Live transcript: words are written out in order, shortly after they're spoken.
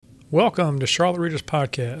Welcome to Charlotte Readers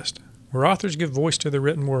Podcast, where authors give voice to their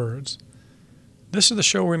written words. This is the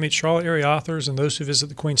show where we meet Charlotte area authors and those who visit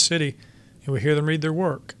the Queen City, and we hear them read their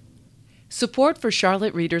work. Support for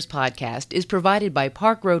Charlotte Readers Podcast is provided by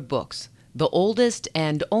Park Road Books, the oldest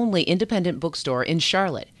and only independent bookstore in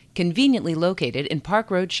Charlotte, conveniently located in Park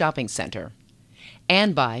Road Shopping Center.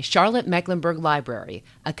 And by Charlotte Mecklenburg Library,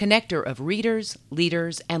 a connector of readers,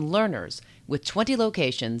 leaders, and learners with 20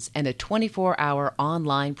 locations and a 24-hour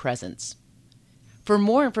online presence. For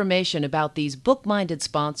more information about these book-minded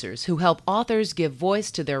sponsors who help authors give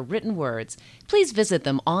voice to their written words, please visit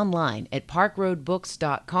them online at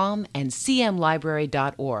parkroadbooks.com and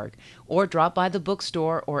cmlibrary.org, or drop by the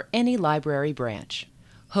bookstore or any library branch.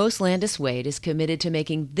 Host Landis Wade is committed to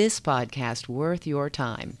making this podcast worth your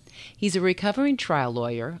time. He's a recovering trial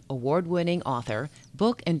lawyer, award-winning author,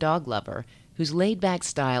 book and dog lover, whose laid-back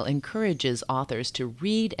style encourages authors to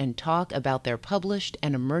read and talk about their published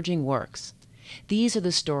and emerging works. These are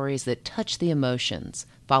the stories that touch the emotions,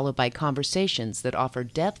 followed by conversations that offer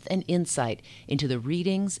depth and insight into the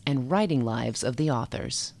readings and writing lives of the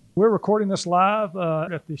authors. We're recording this live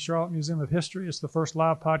at the Charlotte Museum of History. It's the first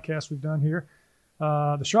live podcast we've done here.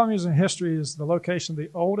 The Charlotte Museum of History is the location of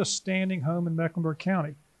the oldest standing home in Mecklenburg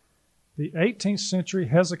County, the 18th century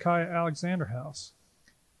Hezekiah Alexander House.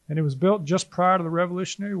 And it was built just prior to the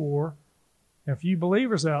Revolutionary War. And for you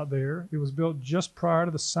believers out there, it was built just prior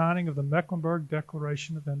to the signing of the Mecklenburg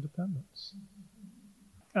Declaration of Independence.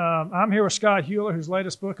 I'm here with Scott Huler, whose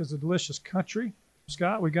latest book is A Delicious Country.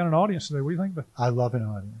 Scott, we've got an audience today. What do you think? I love an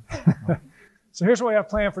audience. So here's what we have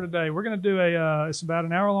planned for today. We're going to do it's about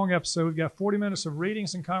an hour-long episode. We've got 40 minutes of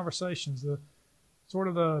readings and conversations. The sort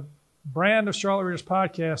of the brand of Charlotte Readers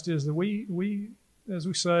Podcast is that we, as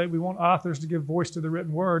we say, we want authors to give voice to the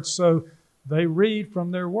written words, so they read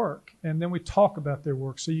from their work, and then we talk about their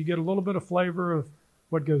work. So you get a little bit of flavor of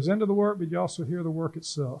what goes into the work, but you also hear the work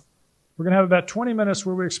itself. We're going to have about 20 minutes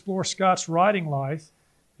where we explore Scott's writing life,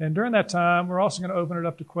 and during that time, we're also going to open it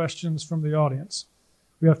up to questions from the audience.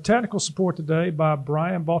 We have technical support today by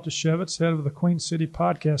Brian Baltashevitz, head of the Queen City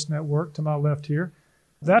Podcast Network, to my left here.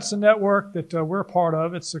 That's a network that we're a part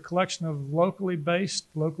of. It's a collection of locally based,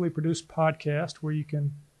 locally produced podcasts where you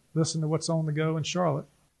can listen to what's on the go in Charlotte.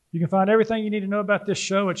 You can find everything you need to know about this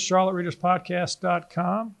show at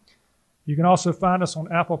charlottereaderspodcast.com. You can also find us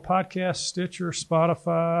on Apple Podcasts, Stitcher,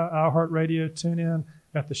 Spotify, iHeartRadio, TuneIn,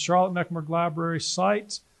 at the Charlotte Mecklenburg Library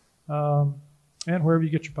site, and wherever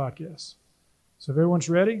you get your podcasts. So if everyone's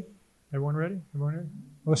ready, everyone ready? Everyone ready?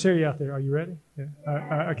 Well, let's hear you out there. Are you ready? Yeah. All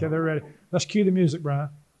right. Okay, they're ready. Let's cue the music, Brian.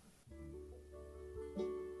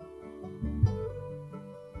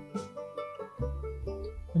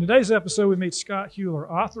 In today's episode, we meet Scott Huler,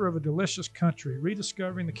 author of A Delicious Country,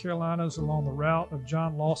 Rediscovering the Carolinas Along the Route of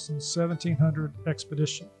John Lawson's 1700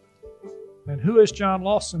 Expedition. And who is John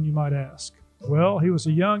Lawson, you might ask? Well, he was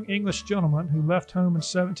a young English gentleman who left home in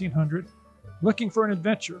 1700 looking for an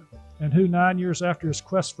adventure, and who 9 years after his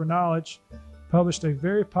quest for knowledge published a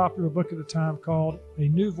very popular book at the time called A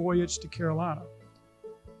New Voyage to Carolina.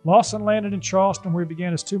 Lawson landed in Charleston, where he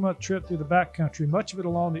began his 2-month trip through the backcountry, much of it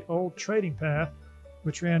along the old trading path,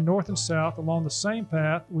 which ran north and south along the same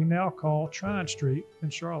path we now call Trine Street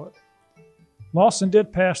in Charlotte. Lawson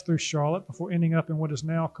did pass through Charlotte before ending up in what is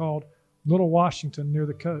now called Little Washington near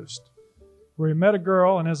the coast, where he met a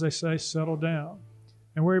girl and, as they say, settled down,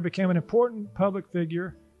 and where he became an important public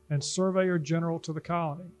figure and surveyor general to the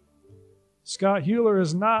colony. Scott Huler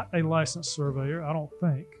is not a licensed surveyor, I don't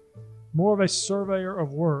think, more of a surveyor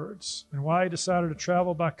of words, and why he decided to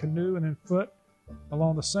travel by canoe and in foot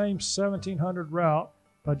along the same 1700 route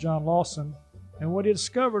by John Lawson, and what he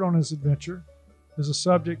discovered on his adventure is the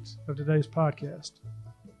subject of today's podcast.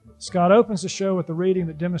 Scott opens the show with a reading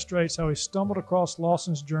that demonstrates how he stumbled across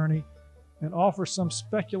Lawson's journey and offers some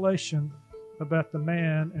speculation about the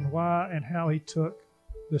man and why and how he took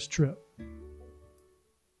this trip.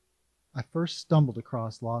 I first stumbled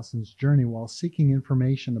across Lawson's journey while seeking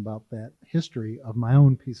information about that history of my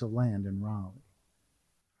own piece of land in Raleigh.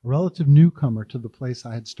 A relative newcomer to the place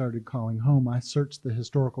I had started calling home, I searched the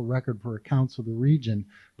historical record for accounts of the region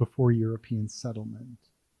before European settlement.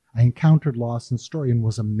 I encountered Lawson's story and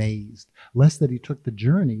was amazed, less that he took the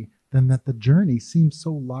journey than that the journey seemed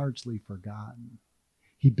so largely forgotten.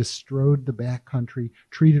 He bestrode the backcountry,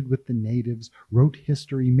 treated with the natives, wrote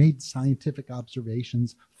history, made scientific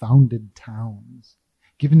observations, founded towns.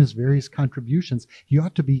 Given his various contributions, he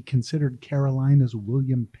ought to be considered Carolina's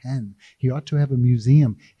William Penn. He ought to have a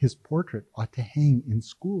museum. His portrait ought to hang in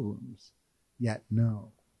schoolrooms. Yet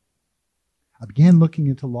no. I began looking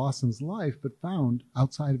into Lawson's life, but found,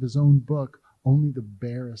 outside of his own book, only the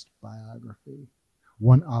barest biography.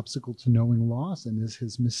 One obstacle to knowing Lawson is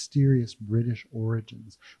his mysterious British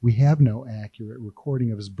origins. We have no accurate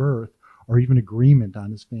recording of his birth or even agreement on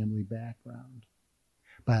his family background.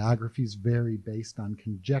 Biographies vary based on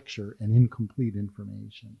conjecture and incomplete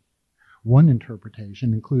information. One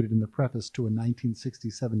interpretation, included in the preface to a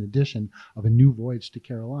 1967 edition of A New Voyage to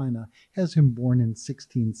Carolina, has him born in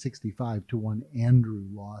 1665 to one Andrew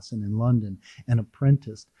Lawson in London and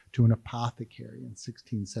apprenticed to an apothecary in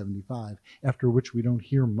 1675, after which we don't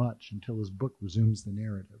hear much until his book resumes the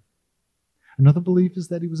narrative. Another belief is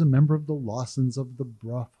that he was a member of the Lawsons of the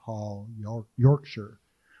Brough Hall, Yorkshire,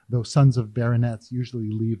 though sons of baronets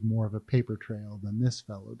usually leave more of a paper trail than this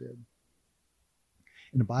fellow did.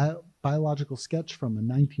 In a biological sketch from a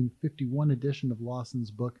 1951 edition of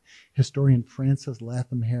Lawson's book, historian Francis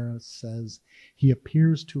Latham Harris says, "He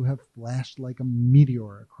appears to have flashed like a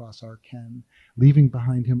meteor across our ken, leaving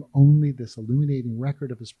behind him only this illuminating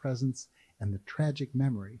record of his presence and the tragic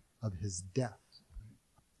memory of his death."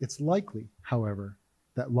 It's likely, however,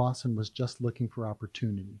 that Lawson was just looking for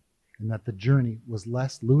opportunity, and that the journey was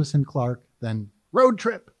less Lewis and Clark than road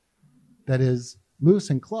trip. That is, Lewis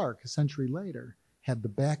and Clark, a century later, had the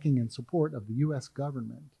backing and support of the U.S.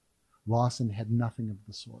 government. Lawson had nothing of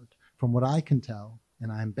the sort. From what I can tell,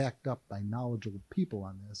 and I am backed up by knowledgeable people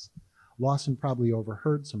on this, Lawson probably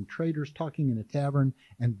overheard some traders talking in a tavern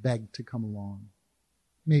and begged to come along.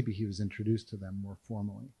 Maybe he was introduced to them more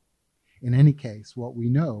formally. In any case, what we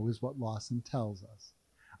know is what Lawson tells us.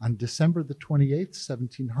 On December the 28th,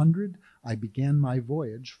 1700, I began my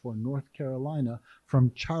voyage for North Carolina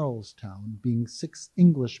from Charlestown, being 6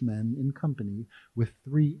 Englishmen in company with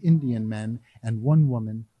 3 Indian men and 1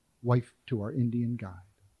 woman, wife to our Indian guide.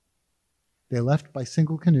 They left by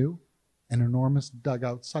single canoe, an enormous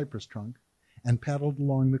dugout cypress trunk, and paddled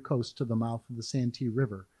along the coast to the mouth of the Santee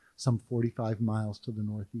River, some 45 miles to the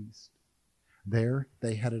northeast. There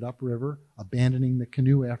they headed upriver, abandoning the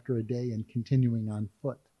canoe after a day and continuing on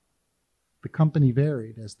foot. The company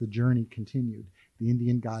varied as the journey continued. The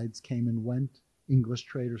Indian guides came and went. English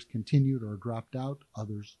traders continued or dropped out.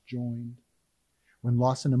 Others joined. When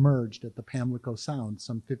Lawson emerged at the Pamlico Sound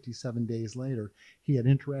some 57 days later, he had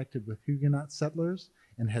interacted with Huguenot settlers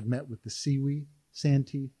and had met with the Siwi,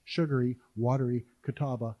 Santee, Sugary, Watery,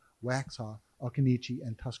 Catawba, Waxhaw, Occaneechi,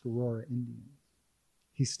 and Tuscarora Indians.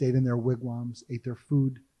 He stayed in their wigwams, ate their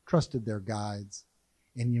food, trusted their guides,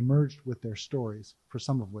 and he emerged with their stories, for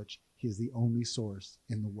some of which he is the only source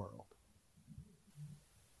in the world.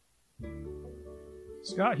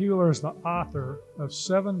 Scott Huler is the author of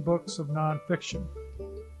 7 books of nonfiction.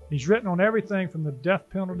 He's written on everything from the death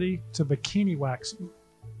penalty to bikini waxing,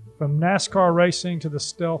 from NASCAR racing to the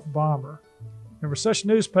stealth bomber. And for such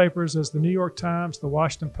newspapers as the New York Times, the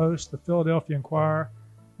Washington Post, the Philadelphia Inquirer,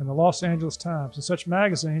 and the Los Angeles Times, and such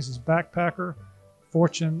magazines as Backpacker,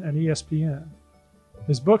 Fortune, and ESPN.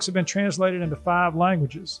 His books have been translated into 5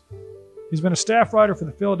 languages. He's been a staff writer for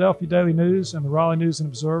the Philadelphia Daily News and the Raleigh News and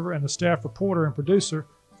Observer, and a staff reporter and producer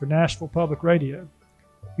for Nashville Public Radio.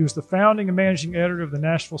 He was the founding and managing editor of the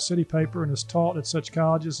Nashville City Paper and has taught at such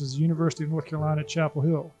colleges as the University of North Carolina at Chapel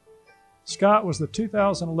Hill. Scott was the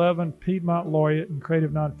 2011 Piedmont Laureate in Creative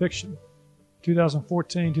Nonfiction,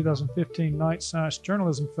 2014-2015 Knight Science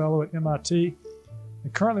Journalism Fellow at MIT,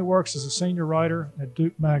 and currently works as a senior writer at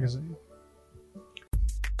Duke Magazine.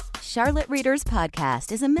 Charlotte Readers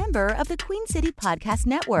Podcast is a member of the Queen City Podcast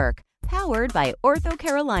Network, powered by Ortho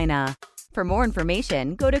Carolina. For more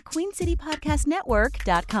information, go to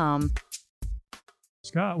queencitypodcastnetwork.com.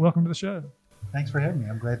 Scott, welcome to the show. Thanks for having me.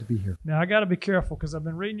 I'm glad to be here. Now, I got to be careful because I've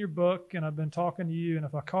been reading your book and I've been talking to you, and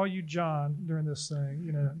if I call you John during this thing,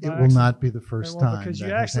 it will not be the first time because that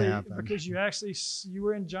you has actually happened. you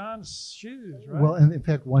were in John's shoes, right? Well, and in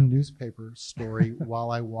fact, one newspaper story while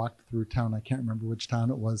I walked through town, I can't remember which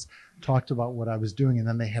town it was, talked about what I was doing, and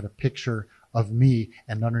then they had a picture of me,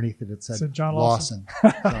 and underneath it said John Lawson. So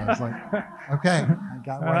I was like, okay, I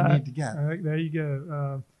got what I need to get. There you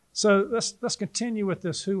go. So let's continue with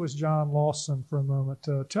this. Who was John Lawson for a moment?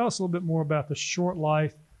 Tell us a little bit more about the short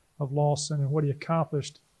life of Lawson and what he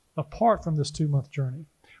accomplished apart from this 2-month journey.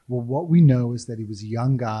 Well, what we know is that he was a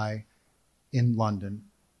young guy in London,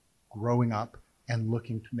 growing up and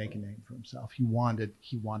looking to make a name for himself. He wanted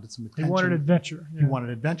some attention. He wanted adventure. Yeah. He wanted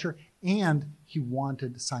adventure, and he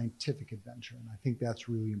wanted scientific adventure. And I think that's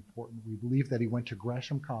really important. We believe that he went to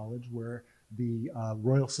Gresham College, where the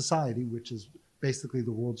Royal Society, which is basically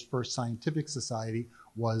the world's first scientific society,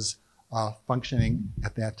 was functioning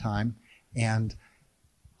at that time. And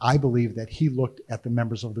I believe that he looked at the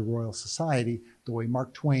members of the Royal Society the way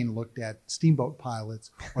Mark Twain looked at steamboat pilots,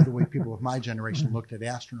 or the way people of my generation looked at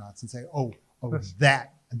astronauts and say, oh,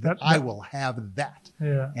 I will have that.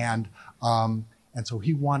 Yeah. And so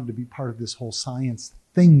he wanted to be part of this whole science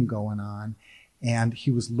thing going on. And he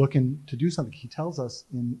was looking to do something. He tells us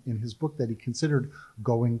in his book that he considered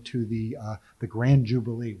going to the Grand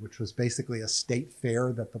Jubilee, which was basically a state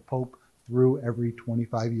fair that the Pope threw every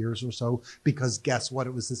 25 years or so, because guess what?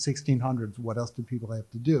 It was the 1600s. What else did people have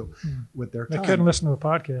to do with their time? They couldn't listen to the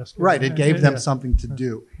podcast. Right. It gave them something to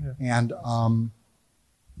do. Yeah. And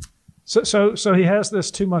so he has this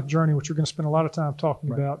 2-month journey, which we're going to spend a lot of time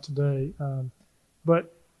talking about today.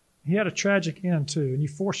 But he had a tragic end too, and you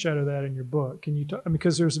foreshadow that in your book. Can you talk?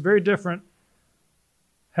 Because there's very different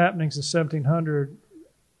happenings in 1700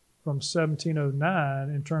 from 1709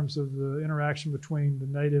 in terms of the interaction between the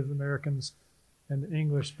Native Americans and the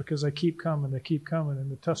English, because they keep coming,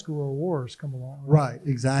 and the Tuscarora Wars come along. Right,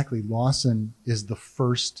 exactly. Lawson is the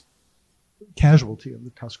first casualty of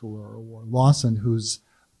the Tuscarora War. Lawson, whose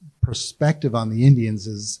perspective on the Indians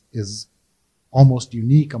is almost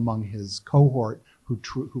unique among his cohort,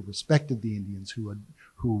 who respected the Indians,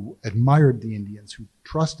 who admired the Indians, who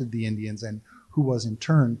trusted the Indians, and who was in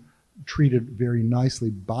turn treated very nicely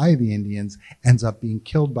by the Indians, ends up being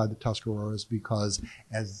killed by the Tuscaroras because,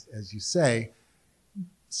 as you say,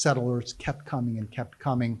 settlers kept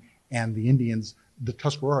coming, and the Indians, the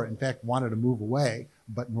Tuscarora, in fact, wanted to move away,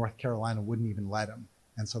 but North Carolina wouldn't even let them.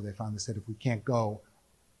 And so they finally said, if we can't go,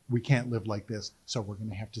 we can't live like this, so we're going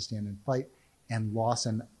to have to stand and fight. And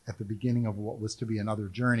Lawson, at the beginning of what was to be another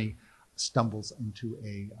journey, stumbles into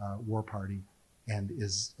a war party and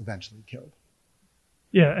is eventually killed.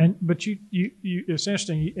 Yeah, but you it's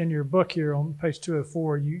interesting, in your book here on page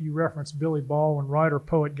 204, you reference Billy Baldwin, writer,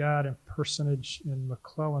 poet, guide, and personage in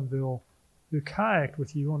McClellanville, who kayaked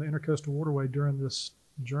with you on the Intercoastal Waterway during this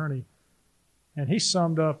journey. And he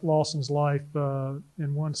summed up Lawson's life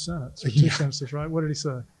in one sentence, or two sentences, right? What did he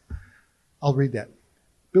say? I'll read that.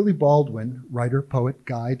 Billy Baldwin, writer, poet,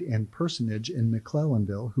 guide, and personage in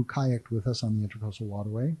McClellanville, who kayaked with us on the Intercoastal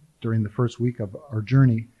Waterway during the first week of our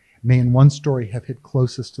journey, may in one story have hit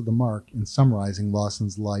closest to the mark in summarizing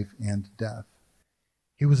Lawson's life and death.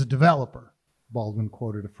 He was a developer, Baldwin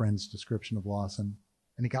quoted a friend's description of Lawson,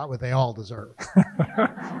 and he got what they all deserve.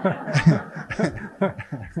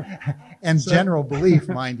 And general belief,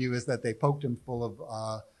 mind you, is that they poked him full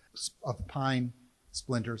of pine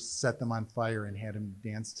splinters, set them on fire, and had him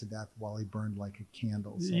dance to death while he burned like a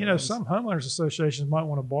candle. So some homeowners associations might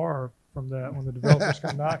want to borrow from that when the developers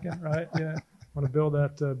come knocking, right? Yeah, want to build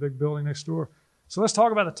that big building next door. So let's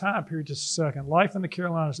talk about the time period just a second. Life in the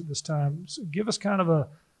Carolinas at this time. So give us kind of a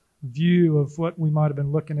view of what we might have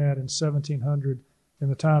been looking at in 1700 in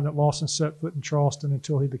the time that Lawson set foot in Charleston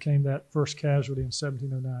until he became that first casualty in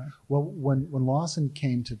 1709. Well, when Lawson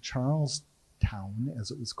came to Charlestown, as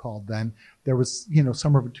it was called then, there was,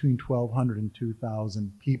 somewhere between 1,200 and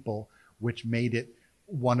 2,000 people, which made it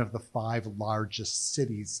one of the 5 largest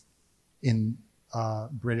cities in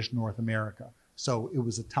British North America. So it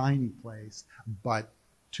was a tiny place, but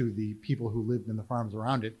to the people who lived in the farms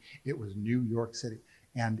around it, it was New York City.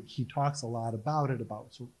 And he talks a lot about it, about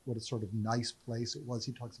what a sort of nice place it was.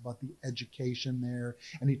 He talks about the education there,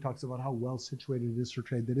 and he talks about how well situated it is for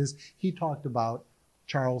trade. That is, he talked about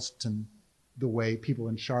Charleston the way people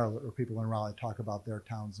in Charlotte or people in Raleigh talk about their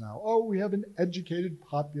towns now. Oh, we have an educated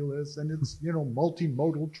populace, and it's,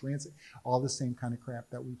 multimodal transit, all the same kind of crap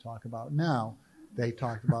that we talk about now. They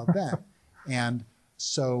talked about that. And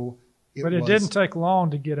so it didn't take long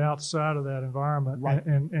to get outside of that environment, right,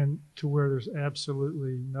 and to where there's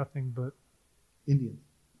absolutely nothing but Indian.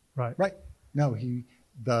 Right. Right. No,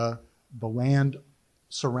 the land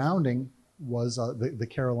surrounding was the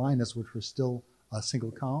Carolinas, which were still a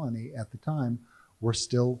single colony at the time, were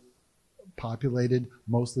still populated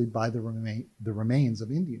mostly by the remains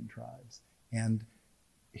of Indian tribes. And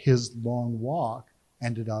his long walk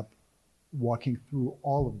ended up walking through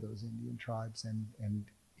all of those Indian tribes, and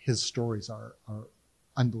his stories are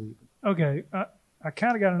unbelievable. Okay, I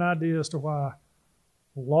kind of got an idea as to why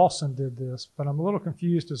Lawson did this, but I'm a little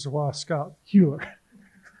confused as to why Scott Hewler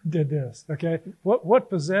did this. Okay, what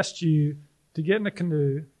possessed you to get in a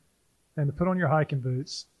canoe and to put on your hiking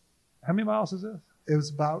boots? How many miles is this? It was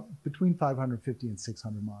about between 550 and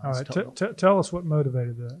 600 miles. All right, total. Tell us what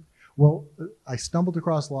motivated that. Well, I stumbled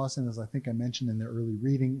across Lawson, as I think I mentioned in the early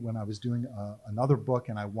reading, when I was doing another book,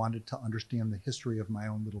 and I wanted to understand the history of my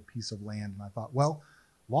own little piece of land. And I thought, well,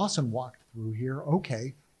 Lawson walked through here.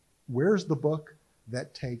 Okay, where's the book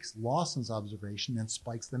that takes Lawson's observation and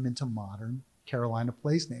spikes them into modern Carolina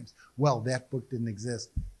place names? Well, that book didn't exist.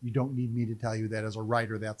 You don't need me to tell you that as a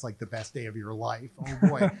writer. That's like the best day of your life. Oh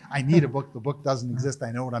boy, I need a book. The book doesn't exist.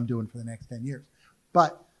 I know what I'm doing for the next 10 years.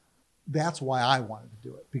 But that's why I wanted to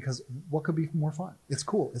do it, because what could be more fun? It's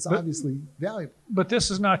cool. It's obviously valuable. But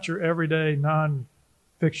this is not your everyday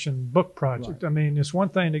nonfiction book project. Right. I mean, it's one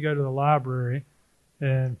thing to go to the library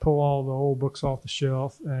and pull all the old books off the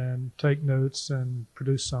shelf and take notes and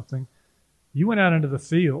produce something. You went out into the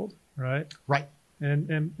field, right? Right.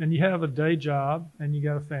 And you have a day job and you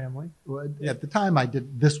got a family. Well, at the time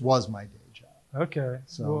this was my day job. Okay.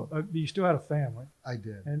 So well, you still had a family. I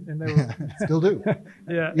did. And they were, Still do.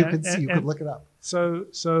 yeah. You could look it up.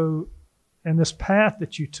 So, and this path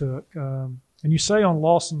that you took, and you say on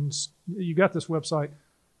Lawson's, you got this website,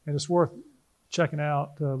 and it's worth checking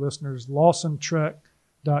out, listeners,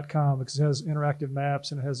 LawsonTrek.com, because it has interactive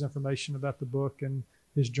maps and it has information about the book and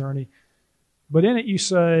his journey. But in it, you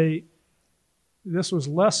say this was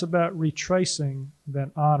less about retracing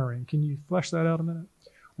than honoring. Can you flesh that out a minute?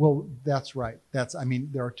 Well, that's right.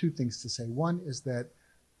 There are two things to say. One is that,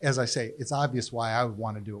 as I say, it's obvious why I would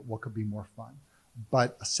want to do it. What could be more fun?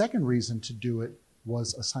 But a second reason to do it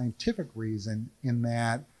was a scientific reason, in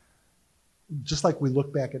that just like we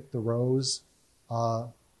look back at Thoreau's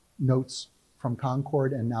notes from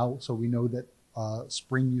Concord, and now so we know that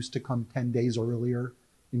spring used to come 10 days earlier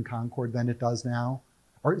in Concord than it does now,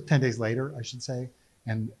 or 10 days later, I should say,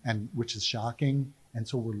 and which is shocking. And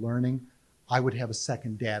so we're learning. I would have a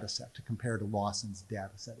second data set to compare to Lawson's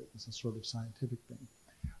data set. It was a sort of scientific thing.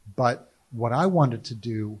 But what I wanted to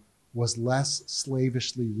do was less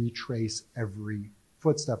slavishly retrace every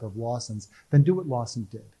footstep of Lawson's than do what Lawson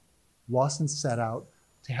did. Lawson set out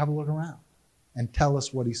to have a look around and tell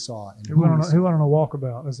us what he saw. And He went on a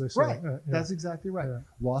walkabout, as they say. Right. Yeah. That's exactly right. Yeah.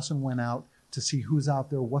 Lawson went out to see who's out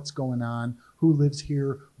there, what's going on, who lives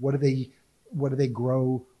here, what do they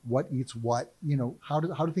grow, what eats what, how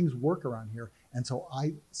do things work around here? And so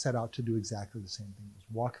I set out to do exactly the same thing, was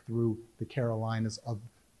walk through the Carolinas of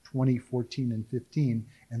 2014 and 15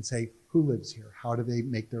 and say, who lives here? How do they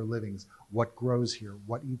make their livings? What grows here?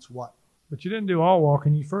 What eats what? But you didn't do all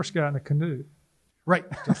walking. You first got in a canoe. Right,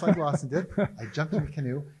 just like Lawson did. I jumped in the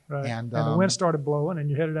canoe. Right. And the wind started blowing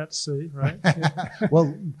and you headed out to sea, right? Yeah.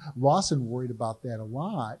 Well, Lawson worried about that a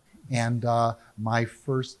lot. And my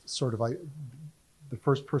first the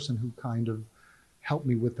first person who kind of helped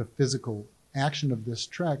me with the physical action of this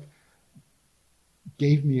trek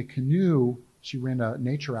gave me a canoe. She ran a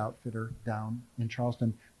nature outfitter down in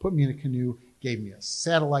Charleston, put me in a canoe, gave me a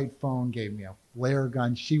satellite phone, gave me a flare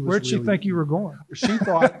gun. Where'd she think you were going? She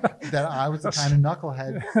thought that I was the kind of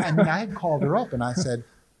knucklehead. I mean, I had called her up and I said,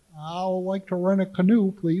 I would like to rent a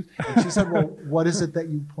canoe, please. And she said, well, what is it that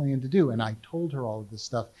you plan to do? And I told her all of this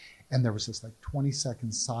stuff. And there was this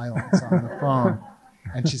 20-second silence on the phone.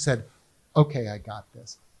 And she said, okay, I got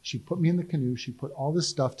this. She put me in the canoe. She put all this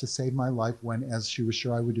stuff to save my life when, as she was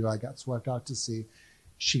sure I would do, I got swept out to sea.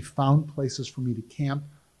 She found places for me to camp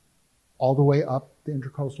all the way up the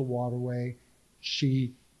Intracoastal Waterway.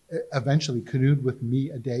 She eventually canoed with me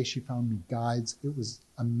a day. She found me guides. It was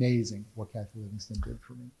amazing what Kathy Livingston did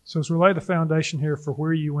for me. So let's relay the foundation here for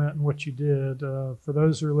where you went and what you did. For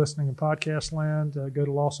those who are listening in podcast land, go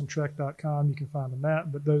to LawsonTrek.com. You can find the map.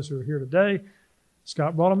 But those who are here today,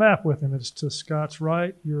 Scott brought a map with him. It's to Scott's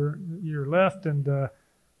right, your left, and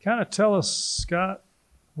kind of tell us, Scott,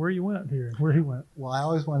 where you went here, where he went. Well, I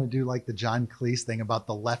always want to do like the John Cleese thing about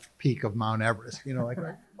the left peak of Mount Everest.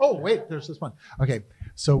 Oh, wait, there's this one. Okay,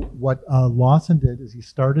 so what Lawson did is he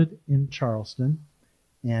started in Charleston,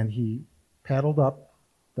 and he paddled up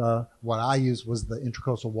what I used was the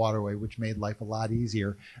Intracoastal Waterway, which made life a lot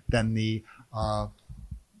easier than the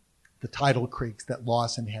tidal creeks that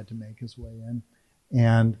Lawson had to make his way in.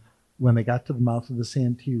 And when they got to the mouth of the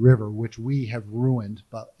Santee River, which we have ruined,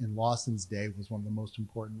 but in Lawson's day was one of the most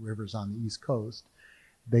important rivers on the East Coast,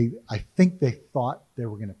 I think they thought they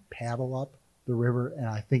were going to paddle up the river. And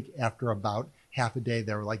I think after about half a day,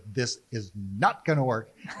 they were like, this is not going to work.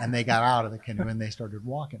 And they got out of the canoe and they started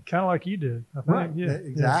walking. Kind of like you did, I think. Right. Yeah.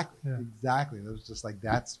 Exactly. Yeah. Exactly. It was just like,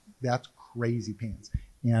 that's crazy pants.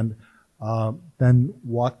 And then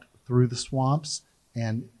walked through the swamps,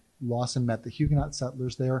 and Lawson met the Huguenot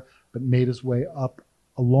settlers there, but made his way up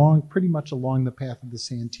pretty much along the path of the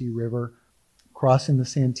Santee River, crossing the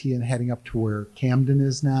Santee and heading up to where Camden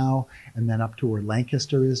is now, and then up to where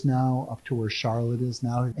Lancaster is now, up to where Charlotte is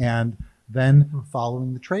now, and then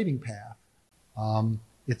following the trading path.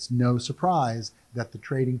 It's no surprise that the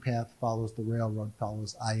trading path follows the railroad,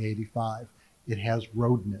 follows I-85. It has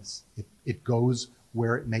roadness. It goes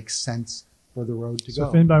where it makes sense for the road to go. So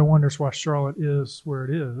if anybody wonders why Charlotte is where it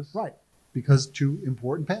is. Right, because two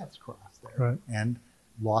important paths cross there. Right. And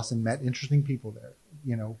Lawson met interesting people there,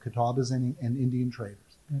 Catawbas and Indian traders.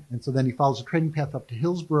 And so then he follows a trading path up to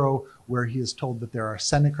Hillsborough, where he is told that there are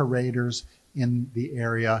Seneca raiders in the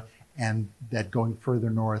area, and that going further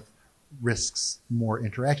north risks more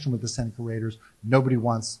interaction with the Seneca raiders. Nobody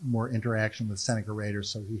wants more interaction with Seneca raiders,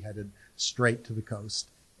 so he headed straight to the coast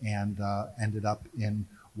and ended up in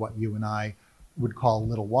what you and I would call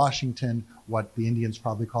Little Washington, what the Indians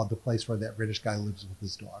probably called the place where that British guy lives with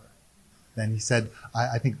his daughter. Then he said,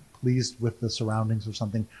 I think pleased with the surroundings or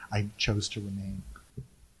something, I chose to remain.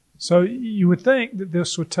 So you would think that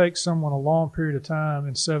this would take someone a long period of time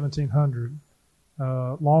in 1700,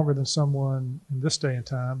 longer than someone in this day and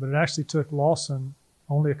time, but it actually took Lawson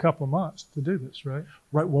only a couple of months to do this, right?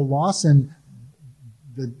 Right. Well, Lawson,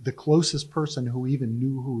 the closest person who even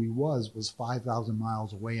knew who he was 5,000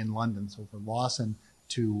 miles away in London. So for Lawson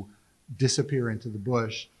to disappear into the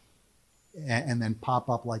bush and then pop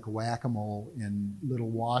up like whack-a-mole in Little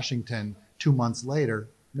Washington 2 months later,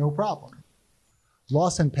 no problem.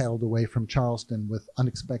 Lawson paddled away from Charleston with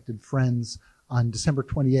unexpected friends on December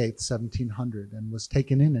 28, 1700, and was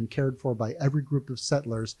taken in and cared for by every group of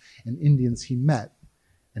settlers and Indians he met,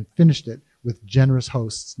 and finished it with generous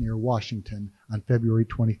hosts near Washington on February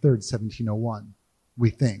 23, 1701. We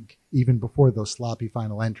think, even before those sloppy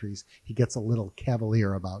final entries, he gets a little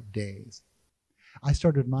cavalier about days. I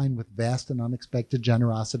started mine with vast and unexpected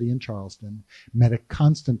generosity in Charleston, met a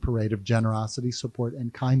constant parade of generosity, support,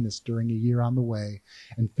 and kindness during a year on the way,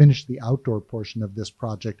 and finished the outdoor portion of this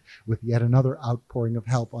project with yet another outpouring of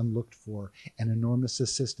help unlooked for and enormous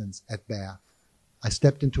assistance at Bath. I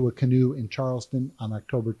stepped into a canoe in Charleston on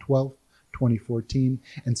October 12, 2014,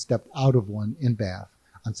 and stepped out of one in Bath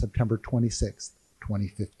on September 26,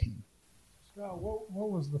 2015. Scott, what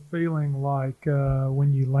was the feeling like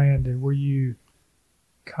when you landed? Were you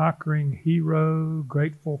conquering hero,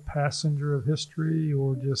 grateful passenger of history,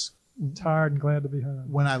 or just tired and glad to be home?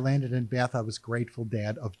 When I landed in Bath, I was grateful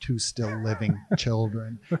dad of 2 still living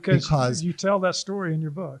children. because you tell that story in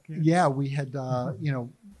your book. Yeah, we had,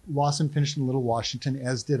 Lawson finished in Little Washington,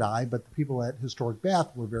 as did I, but the people at Historic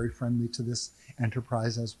Bath were very friendly to this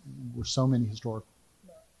enterprise, as were so many historic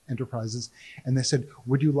enterprises. And they said,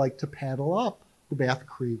 would you like to paddle up the Bath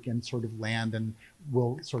Creek and sort of land, and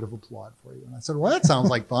we'll sort of applaud for you? And I said, well, that sounds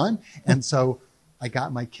like fun. And so I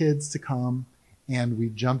got my kids to come, and we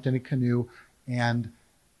jumped in a canoe, and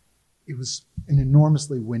it was an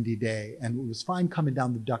enormously windy day, and it was fine coming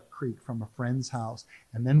down the Duck Creek from a friend's house.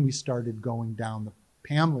 And then we started going down the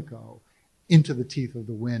Pamlico into the teeth of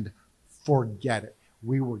the wind. Forget it.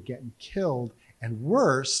 We were getting killed. And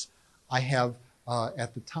worse, I have,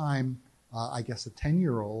 at the time, I guess a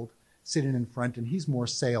 10-year-old sitting in front, and he's more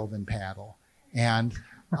sail than paddle. And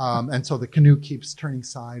so the canoe keeps turning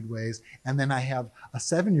sideways. And then I have a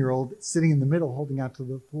 7-year-old sitting in the middle, holding out to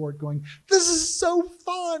the thwart, going, this is so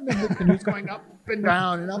fun. And the canoe's going up and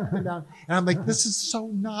down and up and down. And I'm like, this is so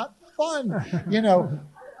not fun.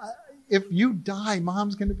 If you die,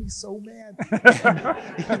 Mom's going to be so mad.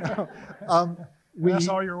 That's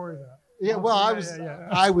all you're worried about. Yeah, well,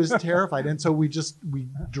 I was terrified. And so we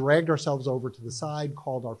dragged ourselves over to the side,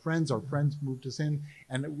 called our friends. Our friends moved us in.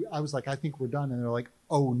 And I was like, I think we're done. And they're like,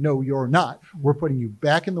 oh, no, you're not. We're putting you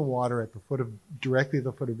back in the water directly at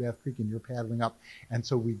the foot of Bath Creek, and you're paddling up. And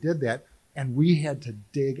so we did that. And we had to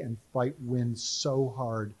dig and fight wind so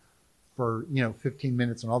hard for 15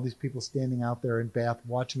 minutes, and all these people standing out there in Bath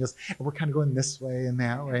watching us, and we're kind of going this way and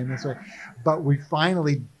that way and this way. But we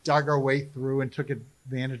finally dug our way through and took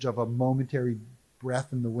advantage of a momentary breath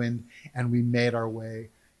in the wind, and we made our way.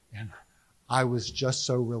 And I was just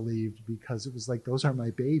so relieved, because it was like, those are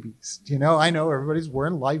my babies. I know everybody's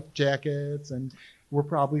wearing life jackets and we're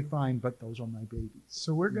probably fine, but those are my babies.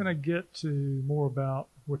 So we're going to get to more about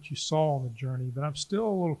what you saw on the journey, but I'm still a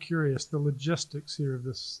little curious, the logistics here of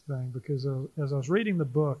this thing, because as I was reading the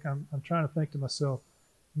book, I'm trying to think to myself,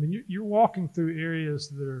 I mean, you're walking through areas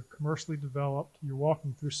that are commercially developed. You're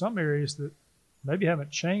walking through some areas that maybe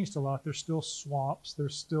haven't changed a lot. There's still swamps.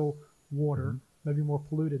 There's still water, maybe more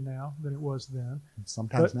polluted now than it was then.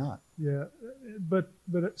 Sometimes not. Yeah, but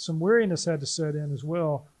some weariness had to set in as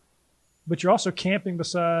well. But you're also camping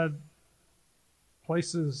beside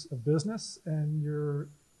places of business, and your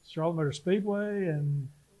Charlotte Motor Speedway, and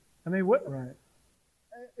I mean, what? Right.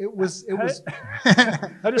 It was.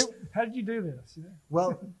 How did you do this?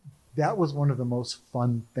 Well, that was one of the most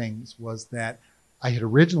fun things, was that I had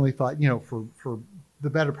originally thought, for the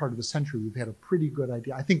better part of a century, we've had a pretty good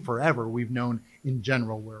idea. I think forever we've known in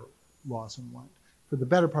general where Lawson went. For the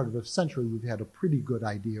better part of a century, we've had a pretty good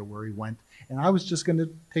idea where he went. And I was just going to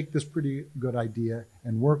take this pretty good idea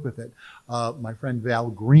and work with it. My friend Val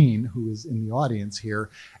Green, who is in the audience here,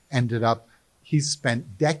 ended up, he's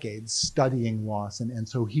spent decades studying Lawson, and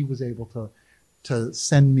so he was able to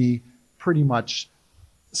send me pretty much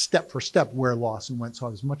step for step where Lawson went. So I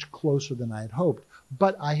was much closer than I had hoped,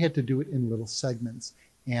 but I had to do it in little segments.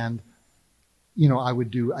 And, you know, I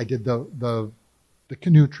did the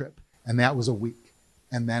canoe trip, and that was a week.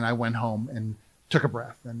 And then I went home and took a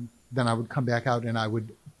breath, and then I would come back out and I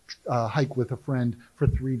would hike with a friend for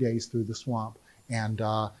 3 days through the swamp, and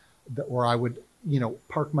or I would, you know,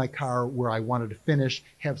 park my car where I wanted to finish,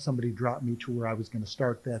 have somebody drop me to where I was going to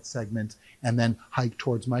start that segment, and then hike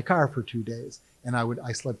towards my car for 2 days. And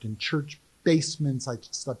I slept in church basements, I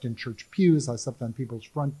slept in church pews, I slept on people's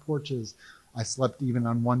front porches. I slept even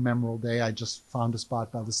on one memorable day. I just found a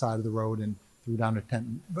spot by the side of the road and threw down a tent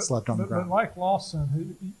and slept on the ground. But like Lawson, who,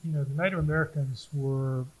 you know, the Native Americans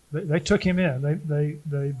they took him in.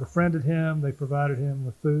 They befriended him. They provided him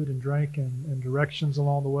with food and drink and directions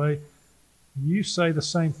along the way. You say the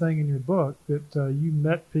same thing in your book, that you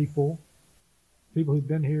met people who'd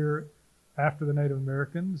been here after the Native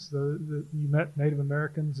Americans. You met Native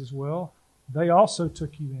Americans as well. They also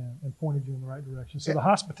took you in and pointed you in the right direction. So the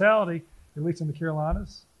hospitality, at least in the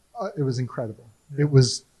Carolinas, it was incredible. Yeah. It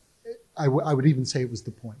was. I would even say it was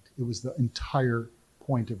the point. It was the entire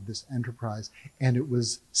point of this enterprise, and it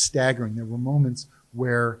was staggering. There were moments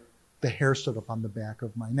where the hair stood up on the back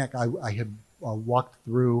of my neck. I had walked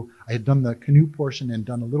through. I had done the canoe portion and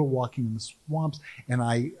done a little walking in the swamps, and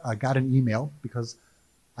I got an email because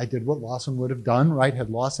I did what Lawson would have done, right? Had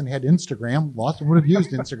Lawson had Instagram, Lawson would have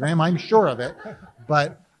used Instagram, I'm sure of it.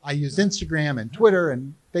 But I used Instagram and Twitter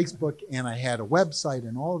and Facebook, and I had a website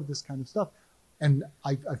and all of this kind of stuff. And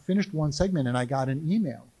I finished one segment, and I got an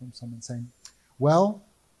email from someone saying, well,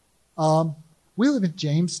 we live in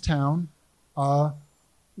Jamestown,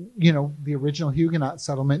 you know, the original Huguenot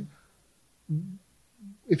settlement.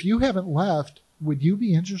 If you haven't left, would you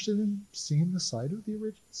be interested in seeing the site of the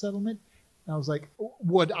original settlement? And I was like,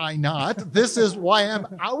 would I not? This is why I'm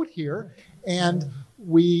out here. And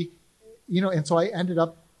we, you know, and so I ended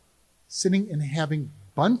up sitting and having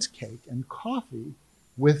bundt cake and coffee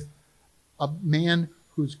with a man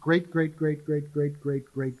whose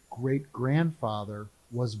great-great-great-great-great-great-great-grandfather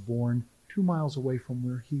was born 2 miles away from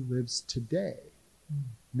where he lives today.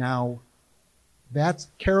 Now,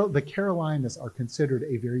 the Carolinas are considered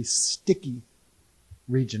a very sticky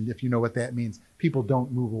region, if you know what that means. People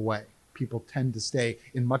don't move away. People tend to stay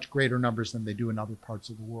in much greater numbers than they do in other parts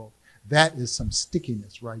of the world. That is some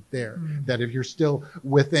stickiness right there, that if you're still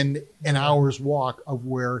within an hour's walk of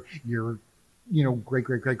where your, you know,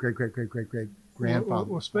 great-great-great-great-great-great-great-grandfather.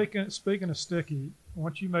 Well, speaking of sticky,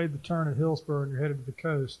 once you made the turn at Hillsborough and you're headed to the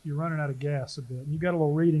coast, you're running out of gas a bit. And you got a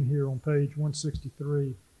little reading here on page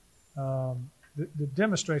 163 that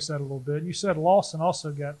demonstrates that a little bit. And you said Lawson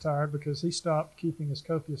also got tired because he stopped keeping his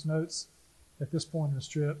copious notes at this point in his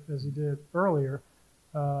trip as he did earlier.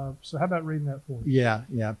 So how about reading that for us? Yeah.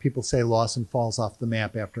 People say Lawson falls off the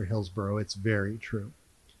map after Hillsborough. It's very true.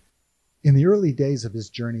 In the early days of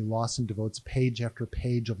his journey, Lawson devotes page after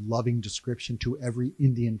page of loving description to every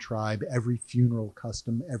Indian tribe, every funeral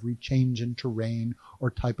custom, every change in terrain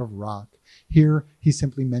or type of rock. Here, he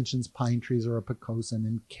simply mentions pine trees or a pocosin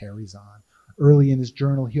and carries on. Early in his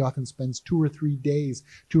journal, he often spends 2 or 3 days,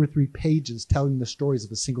 2 or 3 pages telling the stories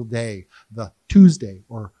of a single day, the Tuesday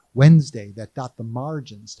or Wednesday that dot the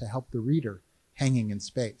margins to help the reader, hanging in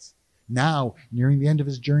space. Now, nearing the end of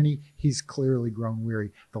his journey, he's clearly grown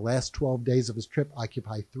weary. The last 12 days of his trip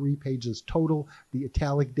occupy 3 pages total, the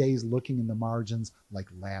italic days looking in the margins like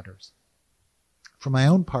ladders. For my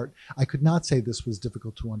own part, I could not say this was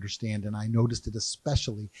difficult to understand, and I noticed it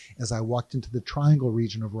especially as I walked into the triangle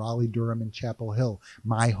region of Raleigh, Durham, and Chapel Hill,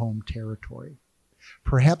 my home territory.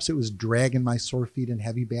 Perhaps it was dragging my sore feet and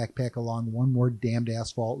heavy backpack along one more damned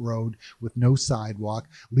asphalt road with no sidewalk,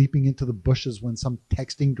 leaping into the bushes when some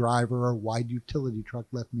texting driver or wide utility truck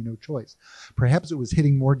left me no choice. Perhaps it was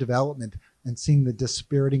hitting more development and seeing the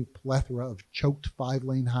dispiriting plethora of choked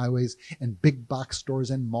 5-lane highways and big box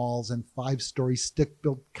stores and malls and 5-story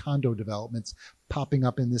stick-built condo developments popping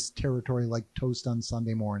up in this territory like toast on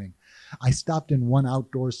Sunday morning. I stopped in one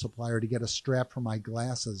outdoor supplier to get a strap for my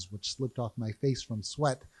glasses, which slipped off my face from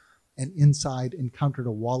sweat, and inside encountered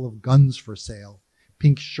a wall of guns for sale,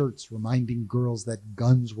 pink shirts reminding girls that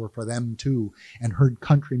guns were for them too, and heard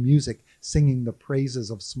country music singing the praises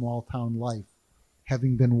of small-town life.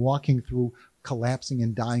 Having been walking through collapsing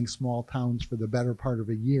and dying small towns for the better part of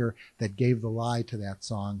a year that gave the lie to that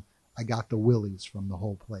song, I got the willies from the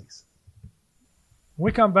whole place. When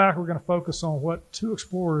we come back, we're going to focus on what 2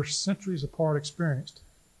 explorers centuries apart experienced,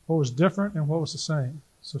 what was different and what was the same.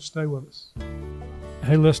 So stay with us.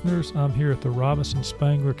 Hey listeners, I'm here at the Robinson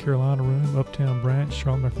Spangler Carolina Room, Uptown Branch,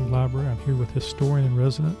 Charlotte Mecklenburg Library. I'm here with historian and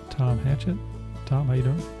resident Tom Hatchett. Tom, how you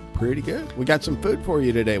doing? Pretty good. We got some food for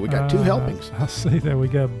you today. We got 2 helpings. I see that. We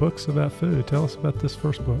got books about food. Tell us about this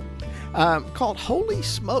first book. Called Holy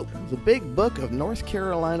Smoke, the Big Book of North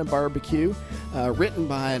Carolina Barbecue, written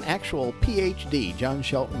by an actual Ph.D., John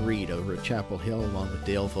Shelton Reed, over at Chapel Hill, along with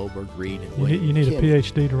Dale Volberg Reed. And you need a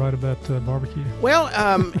Ph.D. to write about barbecue? Well,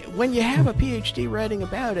 when you have a Ph.D. writing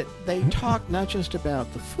about it, they talk not just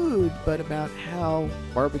about the food, but about how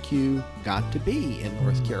barbecue got to be in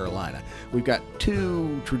North Carolina. We've got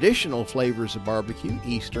 2 traditional flavors of barbecue,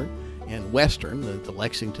 Eastern and Western, the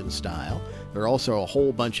Lexington style. There are also a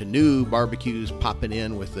whole bunch of new barbecues popping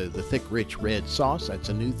in with the thick, rich red sauce. That's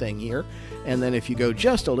a new thing here. And then if you go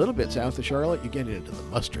just a little bit south of Charlotte, you get into the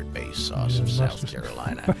mustard-based sauce of South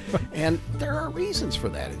Carolina. And there are reasons for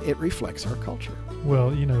that. It reflects our culture.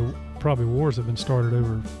 Well, probably wars have been started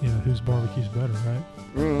over, whose barbecue's better, right?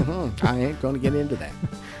 Mm-hmm. I ain't going to get into that.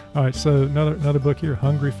 All right, so another book here,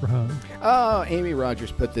 Hungry for Home. Oh, Amy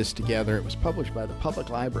Rogers put this together. It was published by the Public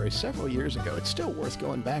Library several years ago. It's still worth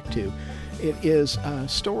going back to. It is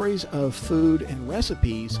stories of food and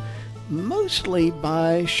recipes, mostly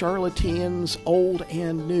by Charlotteans, old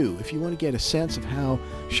and new. If you want to get a sense of how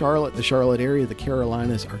the Charlotte area, the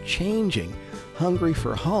Carolinas are changing, Hungry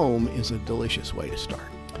for Home is a delicious way to start.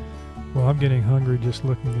 Well, I'm getting hungry just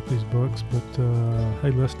looking at these books, but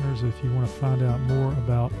hey, listeners, if you want to find out more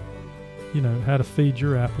about, how to feed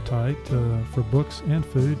your appetite for books and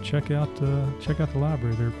food, check out the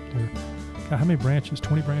library. They're got how many branches?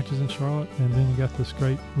 20 branches in Charlotte, and then you got this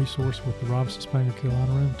great resource with the Robinson Spangler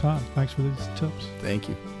Carolina Room. Tom, thanks for these tips. Thank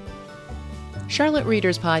you. Charlotte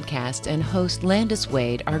Readers Podcast and host Landis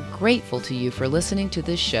Wade are grateful to you for listening to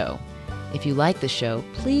this show. If you like the show,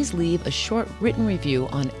 please leave a short written review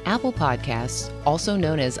on Apple Podcasts, also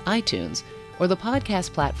known as iTunes, or the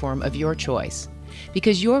podcast platform of your choice,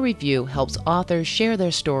 because your review helps authors share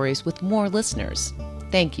their stories with more listeners.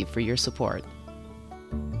 Thank you for your support.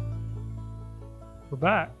 We're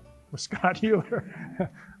back with Scott Hewler,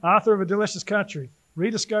 author of A Delicious Country,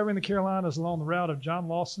 Rediscovering the Carolinas Along the Route of John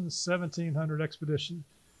Lawson's 1700 Expedition.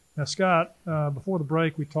 Now, Scott, before the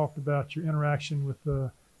break, we talked about your interaction with the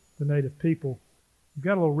native people. You've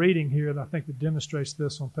got a little reading here that I think that demonstrates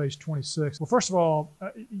this on page 26. Well, first of all,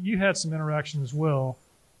 you had some interaction as well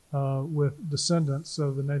with descendants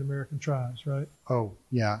of the Native American tribes, right? Oh,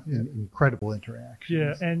 yeah. Incredible interactions.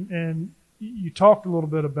 Yeah, and you talked a little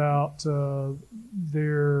bit about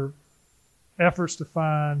their efforts to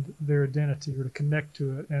find their identity or to connect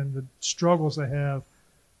to it and the struggles they have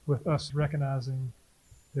with us recognizing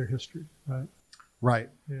their history, right? Right.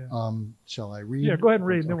 Yeah. Shall I read? Yeah, go ahead and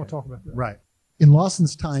read, and then we'll talk about that. Right. In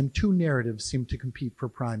Lawson's time, 2 narratives seemed to compete for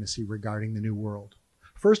primacy regarding the New World.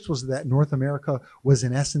 First was that North America was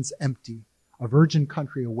in essence empty, a virgin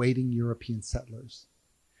country awaiting European settlers.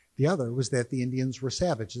 The other was that the Indians were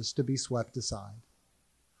savages to be swept aside.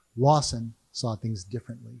 Lawson saw things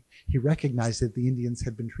differently. He recognized that the Indians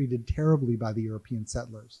had been treated terribly by the European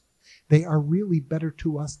settlers. They are really better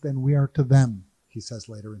to us than we are to them, he says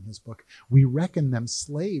later in his book. We reckon them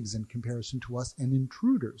slaves in comparison to us and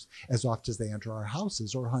intruders, as oft as they enter our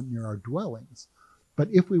houses or hunt near our dwellings. But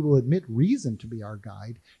if we will admit reason to be our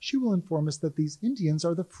guide, she will inform us that these Indians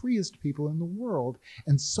are the freest people in the world,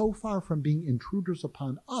 and so far from being intruders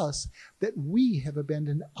upon us that we have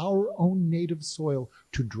abandoned our own native soil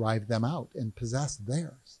to drive them out and possess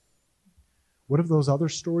theirs. What of those other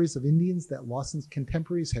stories of Indians that Lawson's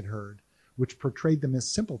contemporaries had heard, which portrayed them as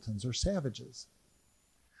simpletons or savages?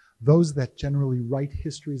 Those that generally write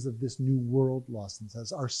histories of this new world, Lawson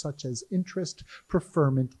says, are such as interest,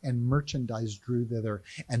 preferment, and merchandise drew thither,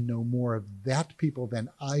 and know more of that people than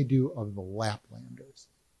I do of the Laplanders.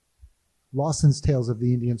 Lawson's tales of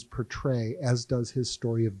the Indians portray, as does his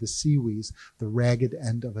story of the Sewees, the ragged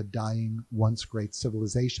end of a dying, once great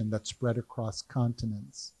civilization that spread across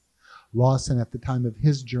continents. Lawson, at the time of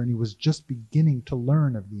his journey, was just beginning to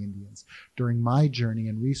learn of the Indians. During my journey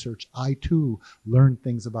and research, I too learned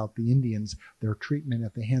things about the Indians, their treatment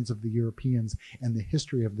at the hands of the Europeans, and the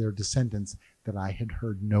history of their descendants that I had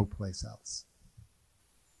heard no place else.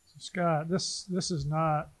 So, Scott, this is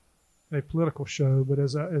not a political show, but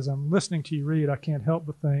as I'm listening to you read, I can't help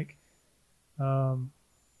but think that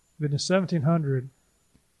in 1700,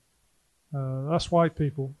 us white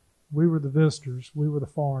people, we were the visitors, we were the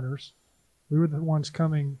foreigners. We were the ones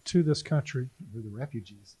coming to this country. We were the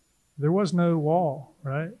refugees. There was no wall,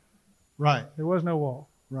 right? Right. There was no wall.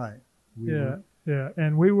 Right. Yeah.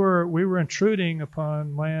 And we were intruding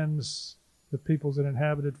upon lands, the peoples that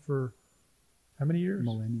inhabited for how many years?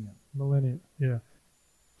 Millennia. Yeah.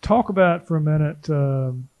 talk about for a minute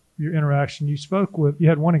your interaction. You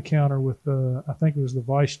had one encounter with, I think it was the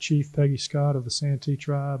Vice Chief, Peggy Scott of the Santee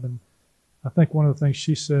tribe, and I think one of the things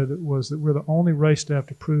she said was that we're the only race to have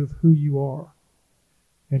to prove who you are.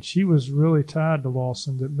 And she was really tied to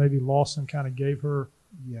Lawson, that maybe Lawson kind of gave her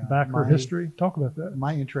back her history. Talk about that.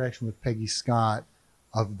 My interaction with Peggy Scott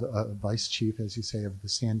of the Vice Chief, as you say, of the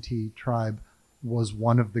Santee tribe was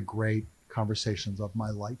one of the great conversations of my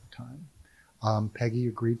lifetime. Peggy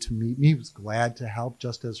agreed to meet me, was glad to help,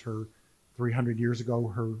 just as her 300 years ago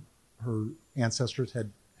her ancestors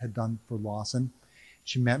had done for Lawson.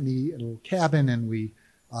 She met me at a little cabin, and we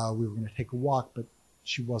were going to take a walk, but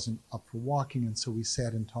she wasn't up for walking, and so we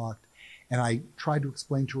sat and talked. And I tried to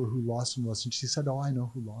explain to her who Lawson was, and she said, "Oh, I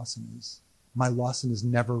know who Lawson is. My Lawson is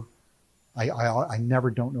never, I never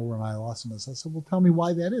don't know where my Lawson is." I said, "Well, tell me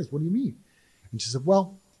why that is. What do you mean?" And she said,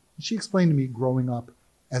 well, she explained to me growing up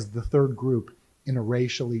as the third group in a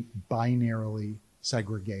racially, binarily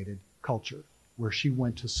segregated culture, where she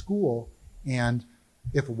went to school, and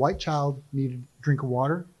if a white child needed a drink of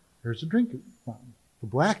water, here's a drink fountain. If a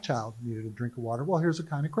black child needed a drink of water, well, here's a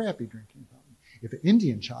kind of crappy drinking fountain. If an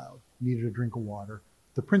Indian child needed a drink of water,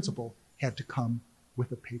 the principal had to come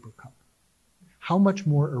with a paper cup. How much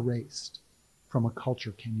more erased from a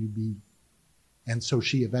culture can you be? And so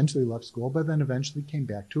she eventually left school, but then eventually came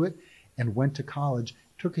back to it and went to college,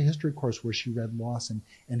 took a history course where she read Lawson.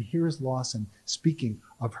 And here's Lawson speaking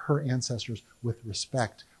of her ancestors with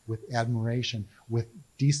respect, with admiration, with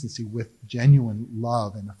decency, with genuine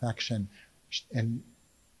love and affection. And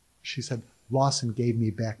she said, Lawson gave me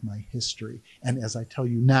back my history. And as I tell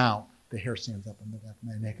you now, the hair stands up on the back of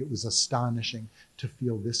my neck. It was astonishing to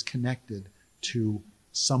feel this connected to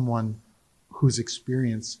someone whose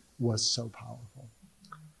experience was so powerful.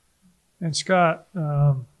 And Scott,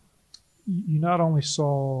 you not only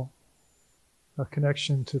saw a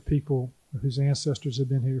connection to people whose ancestors had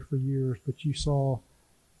been here for years, but you saw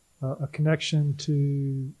a connection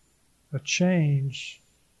to a change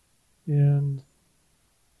in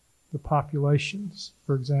the populations.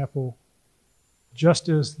 For example, just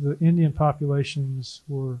as the Indian populations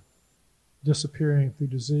were disappearing through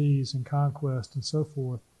disease and conquest and so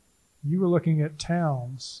forth, you were looking at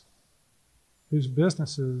towns whose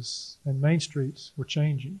businesses and main streets were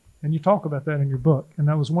changing. And you talk about that in your book. And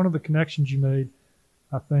that was one of the connections you made,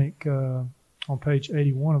 I think, on page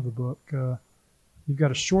 81 of the book. You've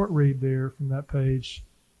got a short read there from that page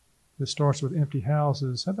that starts with empty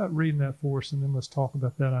houses. How about reading that for us, and then let's talk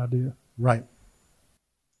about that idea. Right.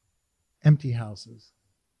 Empty houses.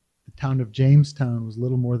 The town of Jamestown was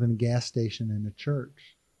little more than a gas station and a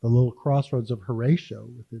church. The little crossroads of Horatio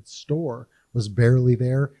with its store was barely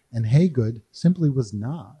there, and Haygood simply was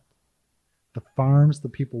not. The farms the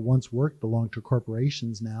people once worked belonged to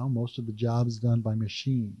corporations now, most of the jobs done by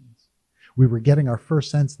machines. We were getting our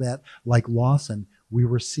first sense that, like Lawson, we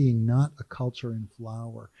were seeing not a culture in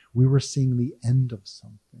flower. We were seeing the end of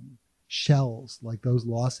something. Shells like those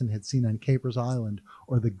Lawson had seen on Capers Island,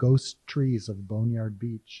 or the ghost trees of Boneyard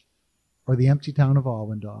Beach, or the empty town of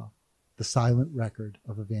Awendaw, the silent record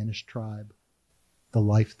of a vanished tribe. The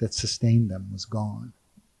life that sustained them was gone.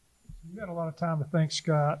 You've got a lot of time to think,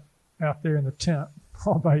 Scott, out there in the tent,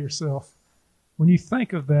 all by yourself. When you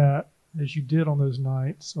think of that, as you did on those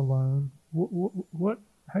nights alone,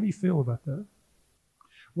 how do you feel about that?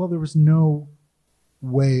 Well, there was no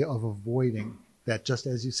way of avoiding that. Just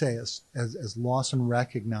as you say, as Lawson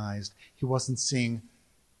recognized, he wasn't seeing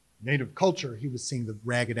Native culture, he was seeing the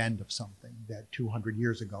ragged end of something that 200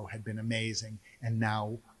 years ago had been amazing, and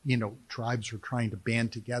now, tribes were trying to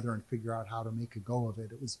band together and figure out how to make a go of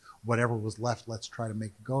it. It was whatever was left, let's try to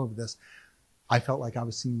make a go of this. I felt like I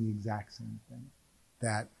was seeing the exact same thing,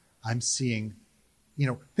 that I'm seeing,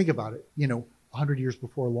 think about it, 100 years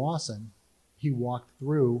before Lawson, he walked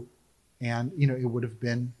through and, it would have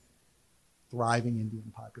been thriving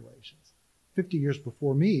Indian populations. 50 years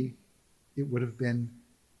before me, it would have been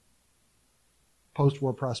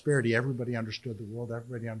post-war prosperity. Everybody understood the world.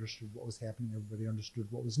 Everybody understood what was happening. Everybody understood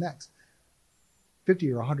what was next.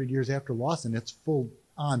 50 or 100 years after Lawson, it's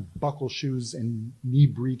full-on buckle shoes and knee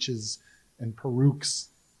breeches and perukes,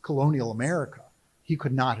 colonial America. He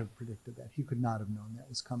could not have predicted that. He could not have known that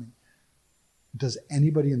was coming. Does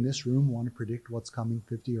anybody in this room want to predict what's coming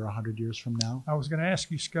 50 or 100 years from now? I was going to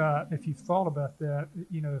ask you, Scott, if you've thought about that.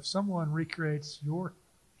 If someone recreates your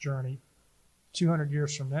journey 200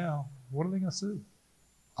 years from now, what are they going to see?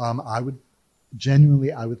 I would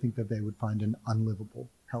think that they would find an unlivable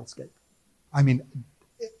hellscape. I mean,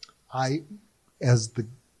 as the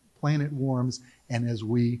planet warms and as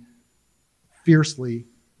we fiercely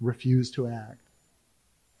refuse to act,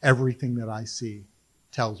 everything that I see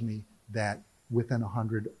tells me that within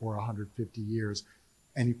 100 or 150 years,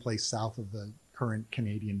 any place south of the current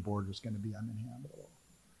Canadian border is going to be uninhabitable.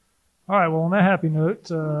 All right, well, on that happy note,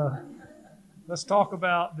 let's talk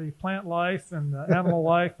about the plant life and the animal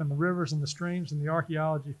life and the rivers and the streams and the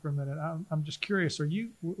archaeology for a minute. I'm just curious, were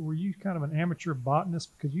you kind of an amateur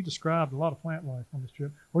botanist? Because you described a lot of plant life on this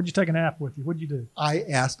trip. Or did you take an app with you? What did you do? I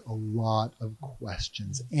asked a lot of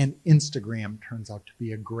questions, and Instagram turns out to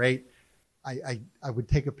be a great. I would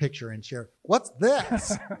take a picture and share, what's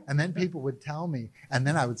this? And then people would tell me, and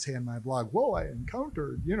then I would say in my blog, whoa, I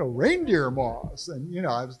encountered, reindeer moss. And,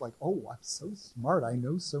 I was like, oh, I'm so smart. I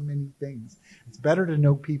know so many things. It's better to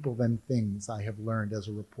know people than things, I have learned as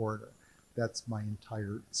a reporter. That's my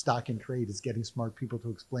entire stock in trade, is getting smart people to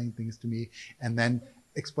explain things to me and then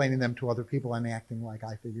explaining them to other people and acting like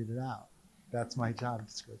I figured it out. That's my job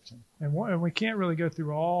description. And we can't really go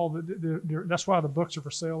through all that's why the books are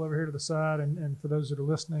for sale over here to the side. And for those that are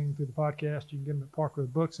listening through the podcast, you can get them at Park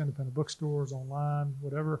Road Books, independent bookstores, online,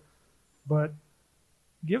 whatever. But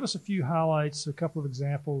give us a few highlights, a couple of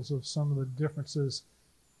examples of some of the differences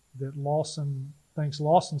that Lawson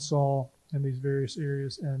saw in these various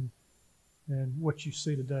areas and what you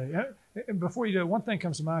see today. And before you do, one thing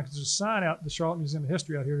comes to mind, because there's a sign out at the Charlotte Museum of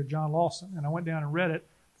History out here to John Lawson, and I went down and read it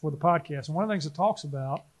for the podcast. And one of the things it talks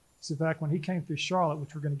about is the fact when he came through Charlotte,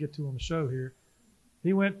 which we're going to get to on the show here,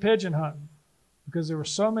 he went pigeon hunting because there were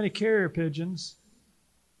so many carrier pigeons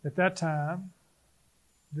at that time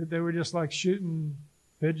that they were just like shooting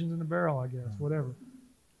pigeons in a barrel, I guess, whatever.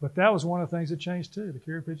 But that was one of the things that changed too. The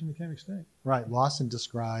carrier pigeon became extinct. Right. Lawson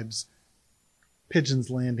describes pigeons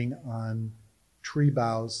landing on tree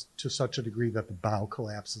boughs to such a degree that the bough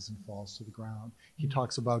collapses and falls to the ground. He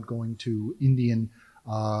talks about going to Indian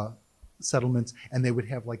settlements, and they would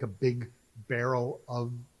have like a big barrel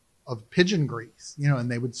of pigeon grease, and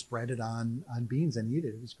they would spread it on beans and eat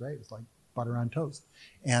it. It was great. It was like butter on toast.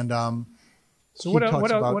 And so what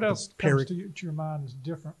else comes to your mind is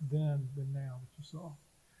different then than now that you saw?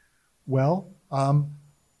 Well,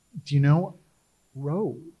 do you know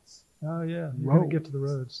roads? Oh yeah, you're going to get to the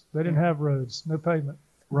roads. They didn't have roads, no pavement.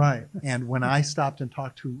 Right. And when I stopped and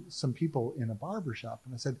talked to some people in a barber shop,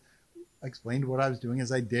 and I explained what I was doing,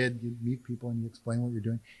 as I did. You meet people and you explain what you're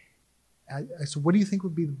doing. I said, what do you think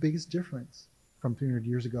would be the biggest difference from 300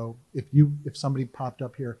 years ago if somebody popped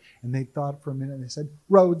up here and they thought for a minute and they said,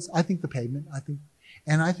 roads, I think the pavement,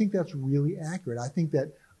 and I think that's really accurate. I think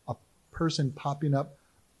that a person popping up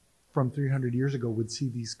from 300 years ago would see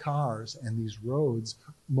these cars and these roads,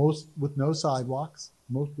 most with no sidewalks,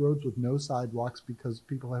 most roads with no sidewalks because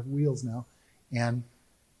people have wheels now, and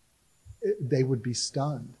they would be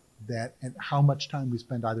stunned and how much time we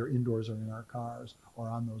spend either indoors or in our cars or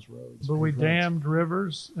on those roads. But we dammed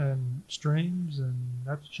rivers and streams, and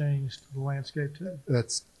that's changed the landscape too.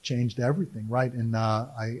 That's changed everything, right? And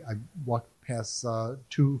I walked past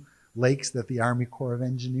two lakes that the Army Corps of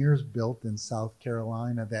Engineers built in South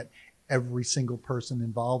Carolina that every single person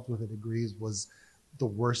involved with it agrees was the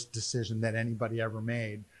worst decision that anybody ever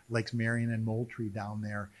made. Lakes Marion and Moultrie down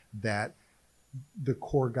there, that the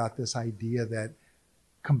Corps got this idea that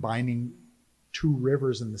combining two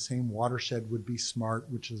rivers in the same watershed would be smart,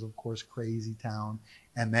 which is of course crazy town.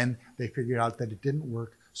 And then they figured out that it didn't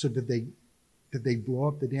work. So did they blow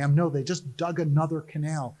up the dam? No, they just dug another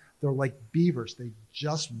canal. They're like beavers. They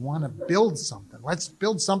just want to build something. Let's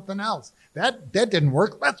build something else. That didn't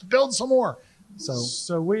work. Let's build some more.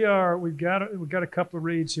 So we've got a couple of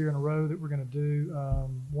reads here in a row that we're going to do.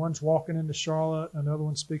 One's walking into Charlotte. Another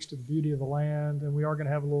one speaks to the beauty of the land, and we are going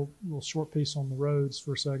to have a little short piece on the roads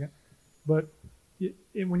for a second. But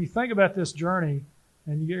when you think about this journey,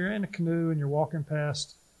 and you're in a canoe and you're walking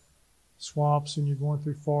past swamps and you're going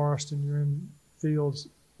through forest and you're in fields,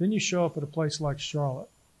 then you show up at a place like Charlotte.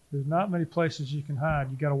 There's not many places you can hide.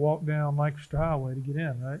 You got to walk down Lancaster Highway to get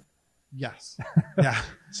in, right? Yes. Yeah.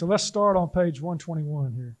 So let's start on page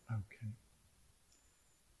 121 here. Okay.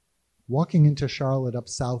 Walking into Charlotte up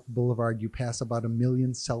South Boulevard, you pass about 1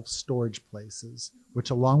 million self-storage places, which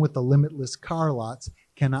along with the limitless car lots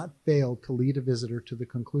cannot fail to lead a visitor to the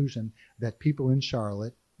conclusion that people in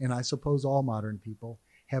Charlotte, and I suppose all modern people,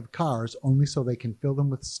 have cars only so they can fill them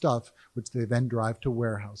with stuff which they then drive to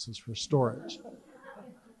warehouses for storage.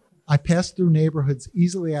 I passed through neighborhoods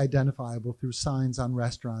easily identifiable through signs on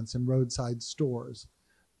restaurants and roadside stores,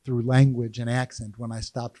 through language and accent when I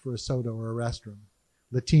stopped for a soda or a restroom.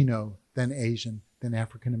 Latino, then Asian, then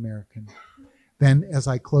African American. Then, as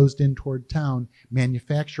I closed in toward town,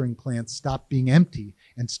 manufacturing plants stopped being empty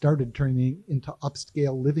and started turning into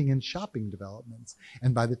upscale living and shopping developments.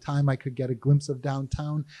 And by the time I could get a glimpse of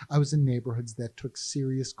downtown, I was in neighborhoods that took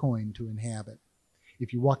serious coin to inhabit.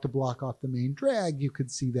 If you walked a block off the main drag, you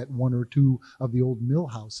could see that one or two of the old mill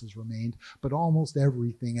houses remained, but almost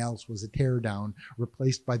everything else was a teardown,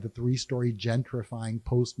 replaced by the 3-story gentrifying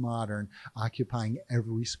postmodern, occupying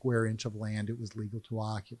every square inch of land it was legal to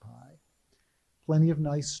occupy. Plenty of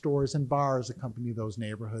nice stores and bars accompany those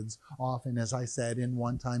neighborhoods, often, as I said, in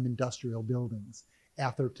one-time industrial buildings.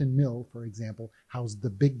 Atherton Mill, for example, housed the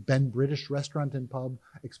Big Ben British restaurant and pub,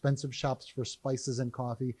 expensive shops for spices and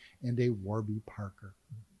coffee, and a Warby Parker.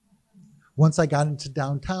 Once I got into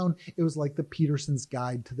downtown, it was like the Peterson's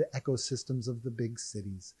Guide to the ecosystems of the big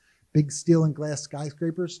cities. Big steel and glass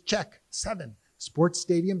skyscrapers? Check. 7. Sports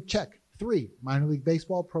stadium? Check. 3. Minor league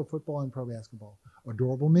baseball, pro football, and pro basketball.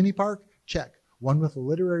 Adorable mini park? Check. One with a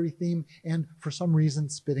literary theme, and for some reason,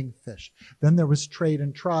 spitting fish. Then there was Trade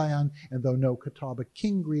and Tryon, and though no Catawba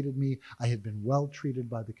king greeted me, I had been well treated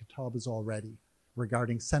by the Catawbas already.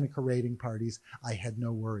 Regarding Seneca raiding parties, I had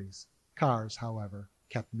no worries. Cars, however,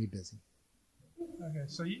 kept me busy. Okay,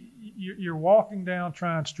 so you're walking down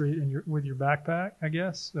Tryon Street and you're with your backpack, I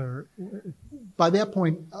guess, or by that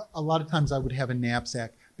point, a lot of times I would have a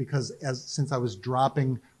knapsack because since I was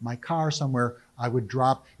dropping my car somewhere, I would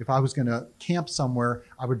drop, if I was going to camp somewhere,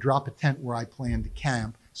 I would drop a tent where I planned to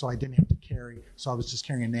camp, so I didn't have to carry. So I was just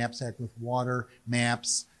carrying a knapsack with water,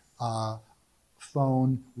 maps,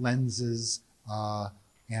 phone, lenses,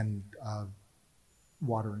 and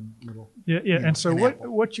water and little. Yeah. And so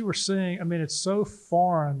an what you were seeing, I mean, it's so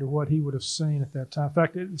foreign to what he would have seen at that time. In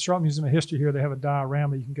fact, at the Charlotte Museum of History here, they have a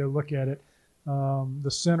diorama. You can go look at it. The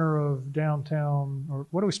center of downtown, or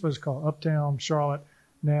what are we supposed to call it? Uptown Charlotte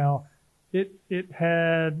now. It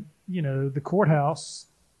had, the courthouse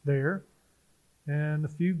there and a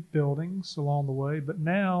few buildings along the way, but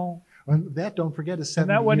now. And that, don't forget, is 70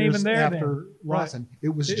 that wasn't years even there after then. Lawson. Right.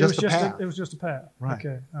 It was just a path. It was just a path. Right.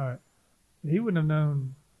 Okay. All right. He wouldn't have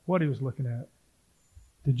known what he was looking at.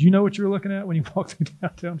 Did you know what you were looking at when you walked through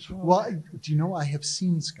downtown Charlotte? Well, do you know I have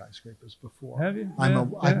seen skyscrapers before? Have you?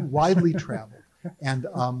 I've widely traveled. And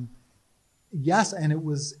yes, and it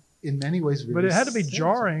was in many ways very But it had to be satisfying.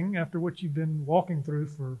 jarring after what you've been walking through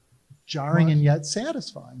for Jarring months. and yet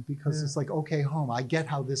satisfying because Yeah. it's like, okay, home, I get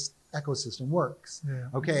how this ecosystem works. Yeah.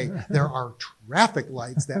 Okay, there are traffic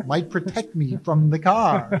lights that might protect me from the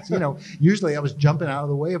cars. Usually I was jumping out of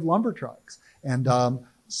the way of lumber trucks. And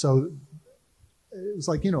so it was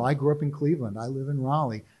like, I grew up in Cleveland. I live in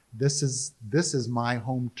Raleigh. This is my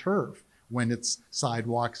home turf when it's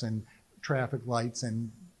sidewalks and traffic lights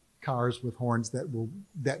and cars with horns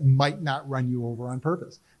that might not run you over on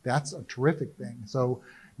purpose. That's a terrific thing. So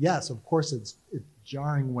yes, of course it's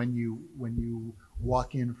jarring when you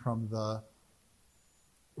walk in from the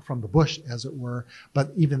bush, as it were.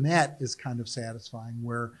 But even that is kind of satisfying,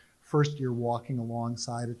 where first you're walking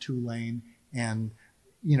alongside a 2-lane and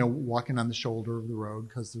walking on the shoulder of the road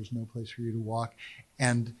because there's no place for you to walk,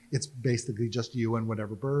 and it's basically just you and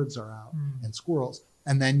whatever birds are out and squirrels.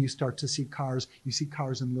 And then you start to see cars. You see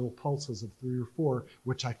cars in little pulses of 3 or 4,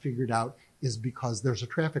 which I figured out is because there's a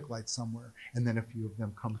traffic light somewhere, and then a few of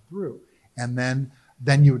them come through. And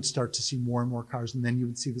then you would start to see more and more cars, and then you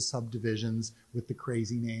would see the subdivisions with the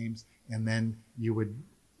crazy names, and then you would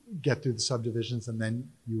get through the subdivisions, and then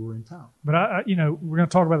you were in town. But we're going to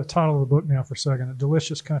talk about the title of the book now for a second, A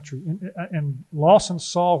Delicious Country. And Lawson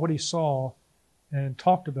saw what he saw and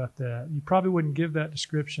talked about that. You probably wouldn't give that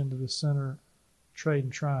description to the Center Trade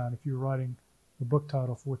and Tryon if you were writing the book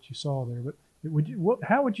title for what you saw there. But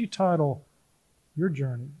how would you title your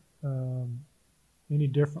journey any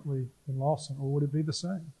differently than Lawson, or would it be the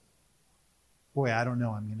same? Boy, I don't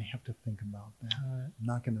know. I'm going to have to think about that. Right. I'm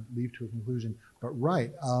not going to leave to a conclusion. But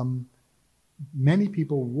right, many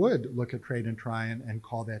people would look at Trade and Tryon and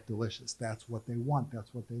call that delicious. That's what they want.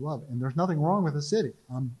 That's what they love. And there's nothing wrong with a city.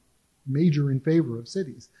 I'm major in favor of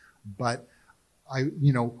cities. But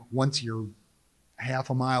once you're half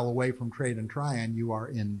a mile away from Trade and Tryon, you are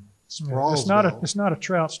in Sprawlsville. It's not a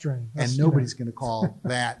trout stream. And nobody's going to call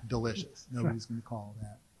that delicious. Nobody's going to call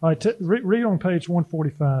that. All right, read on page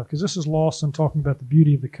 145, because this is Lawson talking about the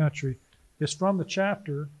beauty of the country. It's from the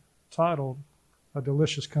chapter titled A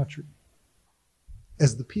Delicious Country.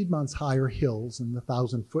 As the Piedmont's higher hills and the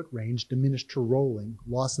 1,000-foot range diminished to rolling,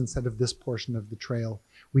 Lawson said of this portion of the trail,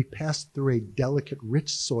 "We passed through a delicate,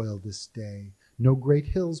 rich soil this day. No great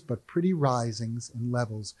hills, but pretty risings and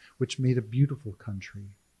levels, which made a beautiful country."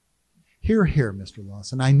 Hear, hear, Mr.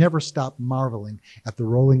 Lawson. I never stopped marveling at the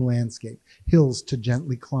rolling landscape, hills to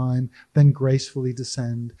gently climb, then gracefully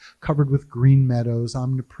descend, covered with green meadows,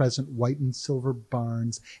 omnipresent white and silver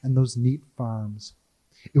barns, and those neat farms.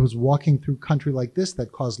 It was walking through country like this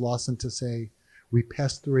that caused Lawson to say, "We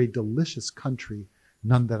passed through a delicious country.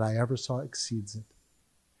 None that I ever saw exceeds it."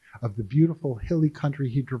 Of the beautiful hilly country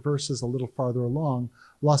he traverses a little farther along,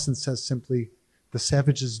 Lawson says simply, "The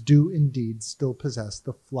savages do indeed still possess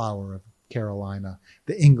the flower of Carolina,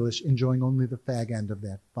 the English enjoying only the fag end of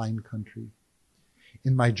that fine country."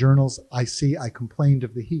 In my journals, I complained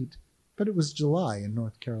of the heat, but it was July in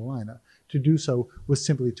North Carolina. To do so was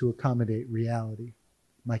simply to accommodate reality.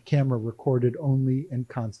 My camera recorded only and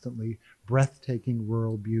constantly breathtaking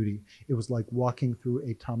rural beauty. It was like walking through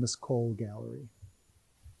a Thomas Cole gallery.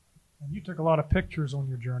 And you took a lot of pictures on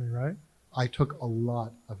your journey, right? I took a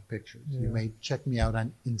lot of pictures. Yeah. You may check me out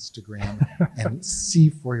on Instagram and see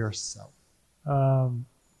for yourself.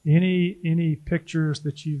 Any pictures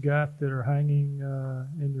that you got that are hanging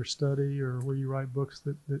in your study or where you write books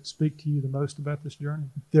that speak to you the most about this journey?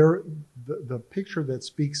 The picture that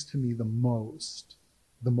speaks to me the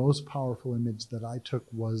most powerful image that I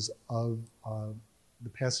took was of the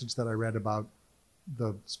passage that I read about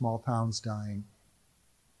the small towns dying.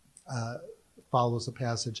 Follows a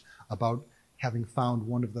passage about having found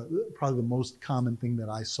one of probably the most common thing that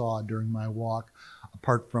I saw during my walk,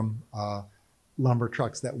 apart from lumber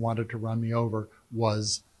trucks that wanted to run me over,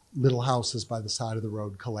 was little houses by the side of the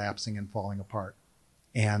road collapsing and falling apart.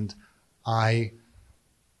 And I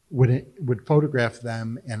would photograph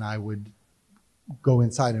them, and I would go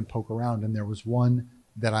inside and poke around. And there was one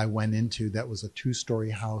that I went into that was a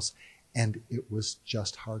 2-story house, and it was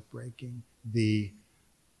just heartbreaking. The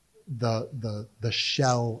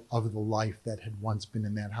shell of the life that had once been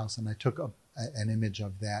in that house. And I took an image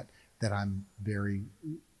of that I'm very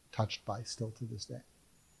touched by still to this day.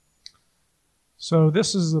 So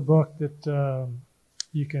this is a book that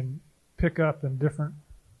you can pick up in different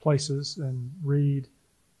places and read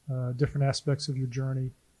different aspects of your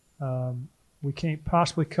journey. We can't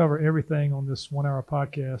possibly cover everything on this 1-hour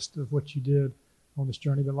podcast of what you did on this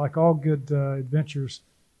journey, but like all good adventures,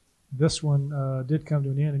 this one did come to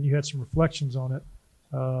an end, and you had some reflections on it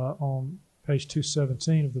on page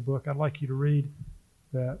 217 of the book. I'd like you to read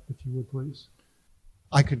that, if you would, please.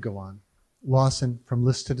 I could go on. Lawson, from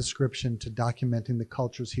list to description to documenting the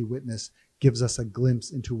cultures he witnessed, gives us a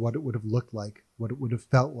glimpse into what it would have looked like, what it would have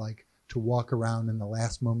felt like to walk around in the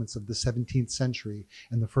last moments of the 17th century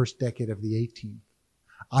and the first decade of the 18th.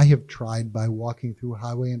 I have tried by walking through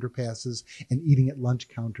highway underpasses and eating at lunch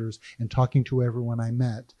counters and talking to everyone I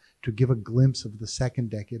met to give a glimpse of the second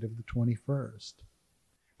decade of the 21st.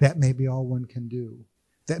 That may be all one can do.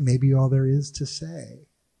 That may be all there is to say.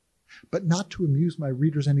 But not to amuse my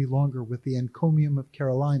readers any longer with the encomium of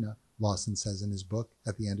Carolina, Lawson says in his book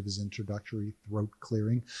at the end of his introductory throat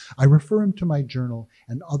clearing, I refer him to my journal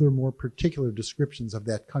and other more particular descriptions of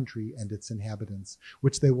that country and its inhabitants,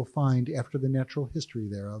 which they will find after the natural history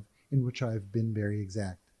thereof, in which I have been very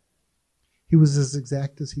exact. He was as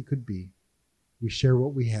exact as he could be. We share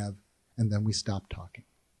what we have, and then we stop talking.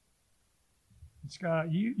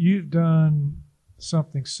 Scott, you've done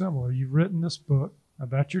something similar. You've written this book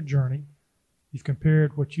about your journey. You've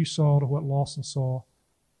compared what you saw to what Lawson saw.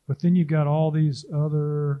 But then you've got all these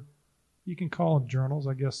other, you can call them journals.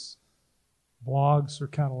 I guess blogs are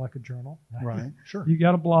kind of like a journal. Right, sure. You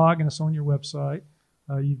got a blog, and it's on your website.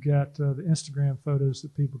 You've got the Instagram photos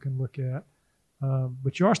that people can look at.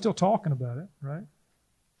 But you are still talking about it, right?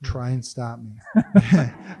 Try and stop me.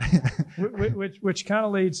 which kind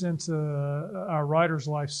of leads into our Writer's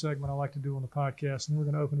Life segment I like to do on the podcast, and we're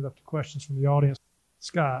going to open it up to questions from the audience.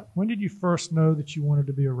 Scott, when did you first know that you wanted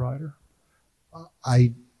to be a writer?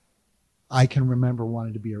 I can remember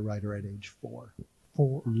wanting to be a writer at age 4.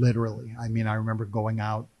 4. Literally. I mean, I remember going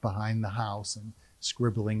out behind the house and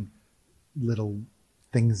scribbling little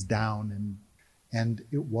things down, and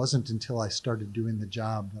it wasn't until I started doing the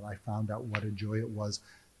job that I found out what a joy it was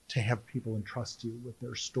to have people entrust you with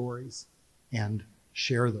their stories and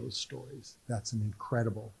share those stories. That's an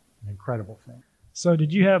incredible thing. So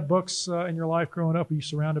did you have books in your life growing up? Were you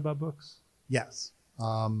surrounded by books? Yes.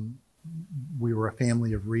 We were a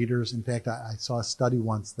family of readers. In fact, I saw a study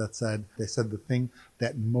once that said the thing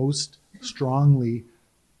that most strongly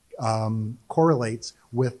correlates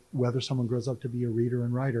with whether someone grows up to be a reader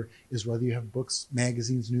and writer is whether you have books,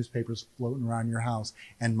 magazines, newspapers floating around your house.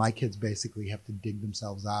 And my kids basically have to dig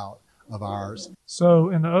themselves out of ours. So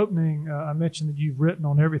in the opening, I mentioned that you've written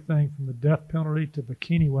on everything from the death penalty to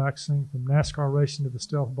bikini waxing, from NASCAR racing to the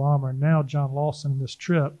stealth bomber, and now John Lawson and this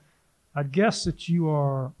trip. I'd guess that you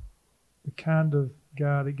are the kind of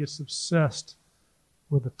guy that gets obsessed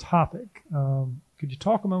with a topic. Could you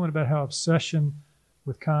talk a moment about how obsession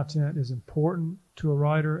with content is important to a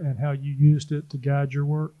writer and how you used it to guide your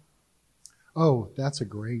work? Oh, that's a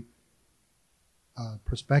great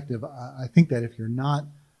perspective. I think that if you're not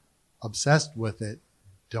obsessed with it,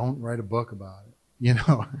 don't write a book about it. You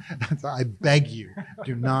know, I beg you,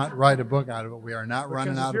 do not write a book out of it. We are not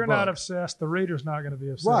running out of books. If you're not obsessed, the reader's not going to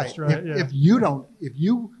be obsessed, right? If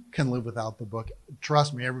you can live without the book,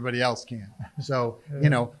 trust me, everybody else can. So,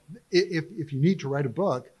 you know, if you need to write a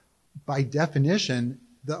book, by definition,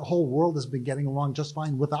 the whole world has been getting along just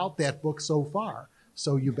fine without that book so far.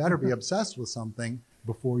 So you better be obsessed with something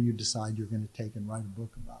before you decide you're going to take and write a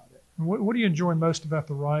book about it. What do you enjoy most about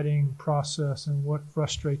the writing process, and what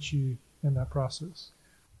frustrates you in that process?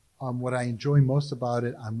 What I enjoy most about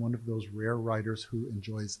it, I'm one of those rare writers who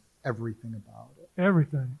enjoys everything about it.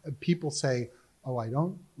 Everything. People say, oh, I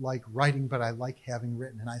don't like writing, but I like having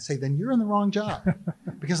written. And I say, then you're in the wrong job.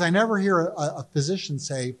 Because I never hear a physician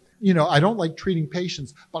say, you know, I don't like treating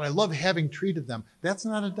patients, but I love having treated them. That's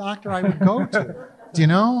not a doctor I would go to, do you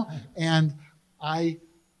know? And I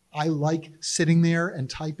like sitting there and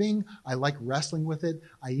typing. I like wrestling with it.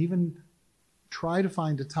 I even trying to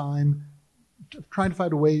find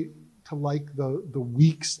a way to like the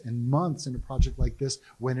weeks and months in a project like this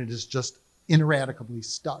when it is just ineradicably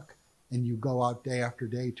stuck and you go out day after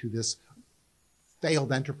day to this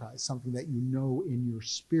failed enterprise, something that you know in your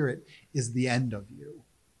spirit is the end of you.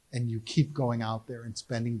 And you keep going out there and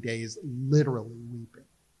spending days literally weeping.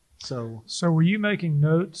 So were you making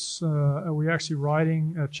notes? Were you actually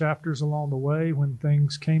writing chapters along the way when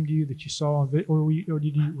things came to you that you saw, or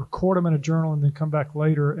did you record them in a journal and then come back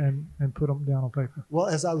later and put them down on paper? Well,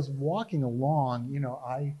 as I was walking along, you know,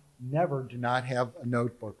 I never do not have a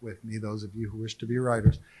notebook with me, those of you who wish to be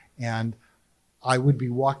writers. And I would be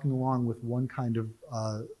walking along with one kind of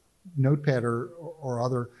notepad or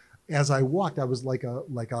other. As I walked, I was like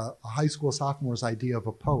a high school sophomore's idea of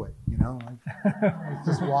a poet, you know. I was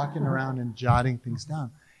just walking around and jotting things down.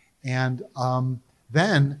 And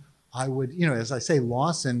then I would, you know, as I say,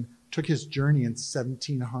 Lawson took his journey in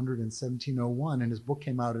 1700 and 1701, and his book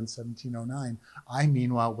came out in 1709. I,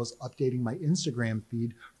 meanwhile, was updating my Instagram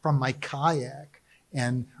feed from my kayak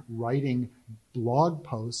and writing blog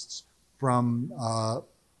posts from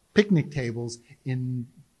picnic tables in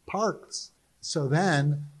parks. So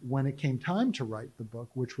then, when it came time to write the book,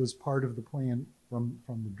 which was part of the plan from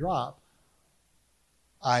the drop,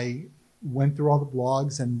 I went through all the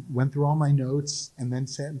blogs and went through all my notes and then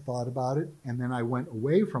sat and thought about it. And then I went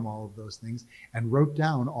away from all of those things and wrote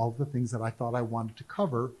down all of the things that I thought I wanted to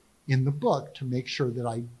cover in the book to make sure that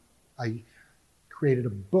I created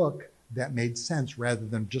a book that made sense rather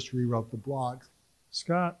than just rewrote the blogs.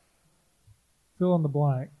 Scott, fill in the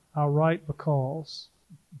blank. I'll write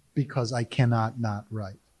because I cannot not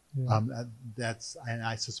write. Yeah. And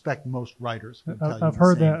I suspect most writers will tell you I've the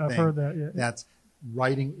heard same that. thing. I've heard that. Yeah. That's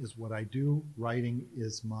writing is what I do. Writing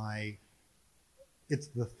is it's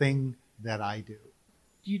the thing that I do.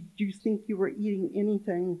 Do you think you were eating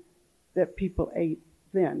anything that people ate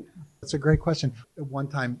then? That's a great question. At one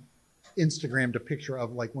time, Instagrammed a picture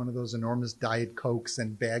of like one of those enormous Diet Cokes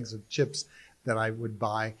and bags of chips that I would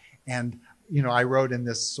buy. And, you know, I wrote in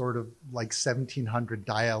this sort of like 1700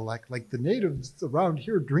 dialect, like the natives around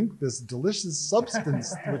here drink this delicious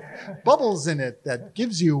substance with bubbles in it that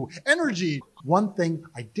gives you energy. One thing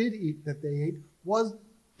I did eat that they ate was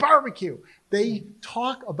barbecue.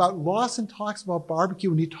 Lawson talks about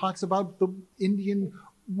barbecue, and he talks about the Indian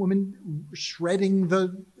woman shredding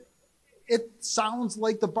it sounds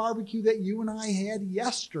like the barbecue that you and I had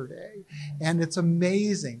yesterday. And it's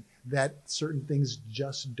amazing that certain things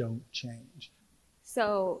just don't change.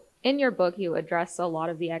 So in your book, you address a lot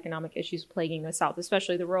of the economic issues plaguing the South,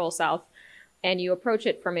 especially the rural South, and you approach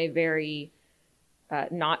it from a very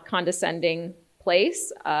not condescending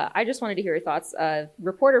place. I just wanted to hear your thoughts. A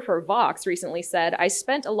reporter for Vox recently said, "I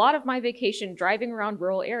spent a lot of my vacation driving around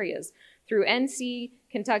rural areas through NC,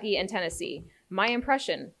 Kentucky, and Tennessee. My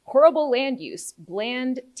impression, horrible land use,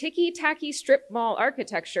 bland, ticky-tacky strip mall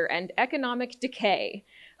architecture, and economic decay.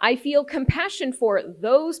 I feel compassion for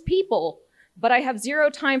those people, but I have zero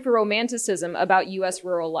time for romanticism about U.S.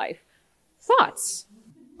 rural life." Thoughts?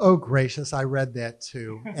 Oh, gracious. I read that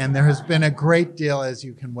too. And there has been a great deal, as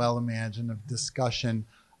you can well imagine, of discussion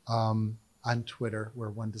on Twitter where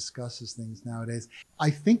one discusses things nowadays.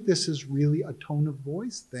 I think this is really a tone of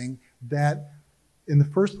voice thing that, in the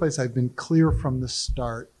first place, I've been clear from the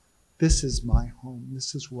start. This is my home.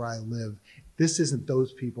 This is where I live. This isn't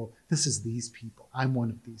those people. This is these people. I'm one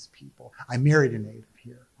of these people. I married a native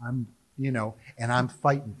here. And I'm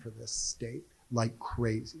fighting for this state like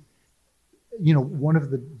crazy. You know, one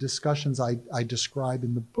of the discussions I describe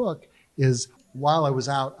in the book is while I was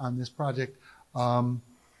out on this project, Dylan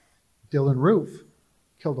Roof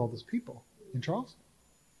killed all those people in Charleston.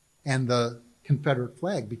 And the Confederate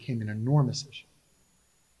flag became an enormous issue.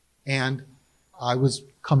 And I was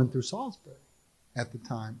coming through Salisbury. at the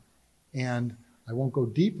time. And I won't go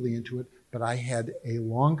deeply into it, but I had a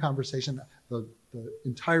long conversation. The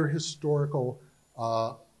entire historical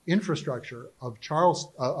infrastructure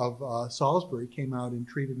of Salisbury came out and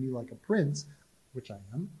treated me like a prince, which I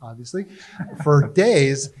am, obviously, for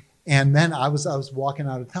days. And then I was walking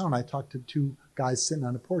out of town. I talked to two guys sitting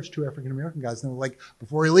on the porch, two African American guys, and they were like,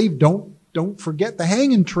 "Before you leave, don't forget the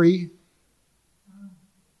hanging tree."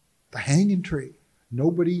 The hanging tree.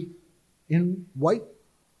 Nobody in white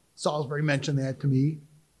Salisbury mentioned that to me,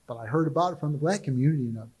 but I heard about it from the black community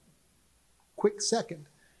in a quick second.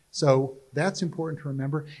 So that's important to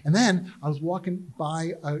remember. And then I was walking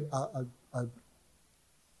by a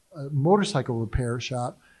motorcycle repair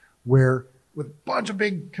shop with a bunch of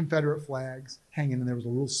big Confederate flags hanging, and there was a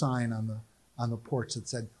little sign on the porch that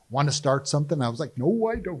said, "Want to start something?" I was like, "No,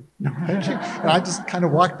 I don't." And I just kind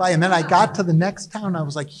of walked by, and then I got to the next town. I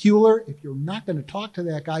was like, "Hewler, if you're not going to talk to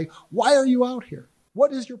that guy, why are you out here?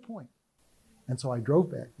 What is your point?" And so I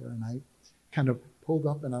drove back there, and I kind of pulled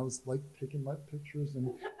up, and I was like taking my pictures, and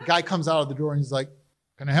the guy comes out of the door, and he's like,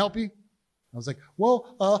 "Can I help you?" I was like, "Well,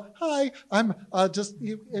 hi, I'm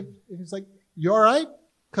he's like, "You all right?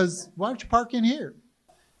 Because why don't you park in here?"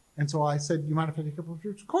 And so I said, "You mind if I take a couple of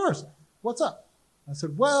pictures?" "Of course. What's up?" I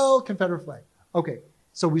said, "Well, Confederate flag." Okay,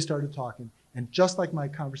 so we started talking, and just like my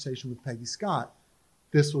conversation with Peggy Scott,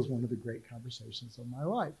 this was one of the great conversations of my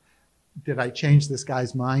life. Did I change this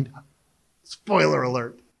guy's mind? Spoiler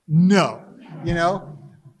alert, no,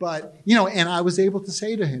 but, and I was able to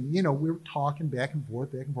say to him, we were talking back and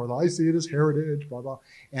forth. I see it as heritage, blah, blah.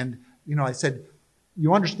 And, I said,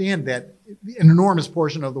 you understand that an enormous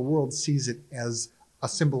portion of the world sees it as a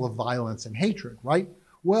symbol of violence and hatred, right?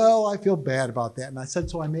 Well, I feel bad about that. And I said,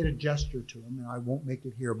 so I made a gesture to him, and I won't make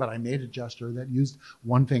it here, but I made a gesture that used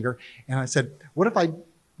one finger. And I said, what if I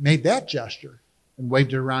made that gesture and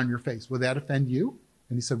waved it around your face? Would that offend you?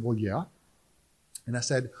 And he said, well, yeah. And I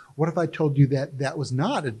said, what if I told you that that was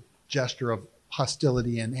not a gesture of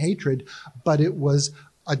hostility and hatred, but it was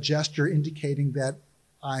a gesture indicating that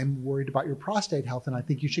I'm worried about your prostate health and I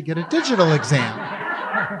think you should get a digital exam?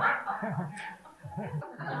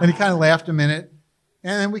 And he kind of laughed a minute,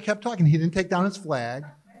 and then we kept talking. He didn't take down his flag,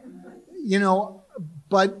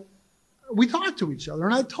 but we talked to each other,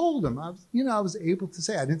 and I told him, I was able to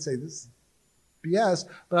say, I didn't say this BS,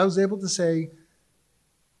 but I was able to say,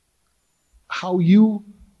 how you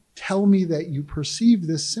tell me that you perceive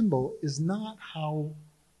this symbol is not how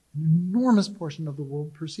an enormous portion of the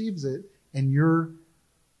world perceives it, and you're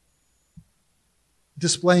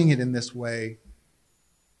displaying it in this way.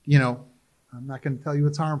 I'm not going to tell you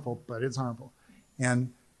it's harmful, but it's harmful.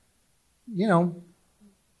 And,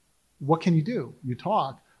 what can you do? You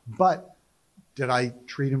talk. But did I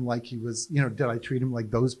treat him like he was, did I treat him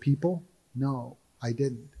like those people? No, I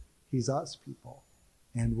didn't. He's us people.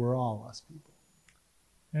 And we're all us people.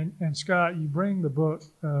 And Scott, you bring the book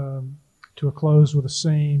to a close with a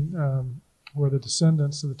scene where the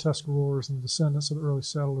descendants of the Tuscaroras and the descendants of the early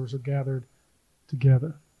settlers are gathered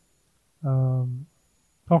together.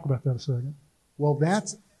 Talk about that a second. Well,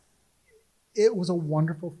 it was a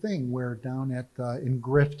wonderful thing where down in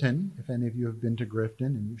Grifton, if any of you have been to Grifton,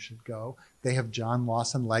 and you should go, they have John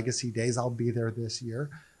Lawson Legacy Days. I'll be there this year.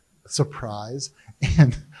 Surprise.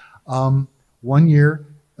 And one year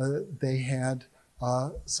they had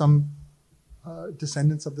some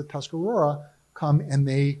descendants of the Tuscarora come, and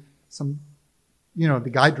the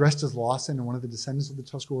guy dressed as Lawson and one of the descendants of the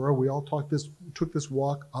Tuscarora, we all took this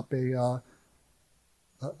walk up a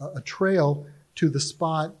trail to the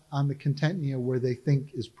spot on the Contentnia where they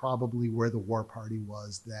think is probably where the war party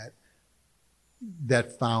was that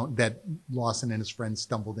Lawson and his friends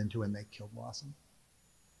stumbled into, and they killed Lawson.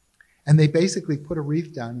 And they basically put a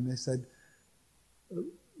wreath down, and they said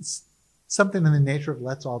something in the nature of,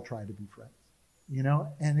 let's all try to be friends,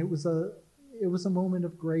 and it was a moment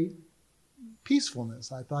of great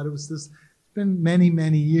peacefulness. I thought it's been many,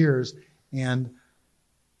 many years, and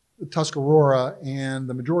the Tuscarora and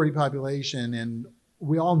the majority population, and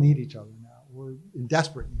we all need each other now. We're in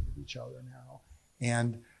desperate need of each other now.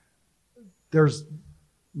 And there's,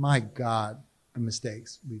 my God, the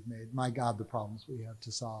mistakes we've made. My God, the problems we have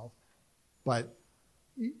to solve. But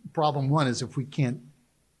problem one is, if we can't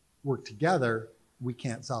work together, we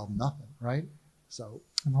can't solve nothing, right? So.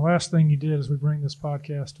 And the last thing you did, as we bring this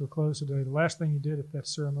podcast to a close today, the last thing you did at that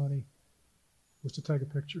ceremony was to take a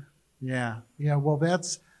picture. Yeah. Well,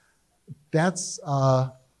 that's I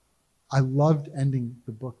loved ending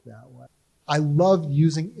the book that way. I loved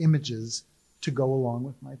using images to go along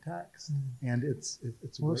with my text. And it's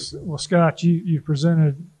a Well, great book. well, Scott, you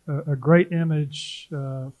presented a great image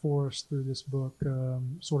for us through this book,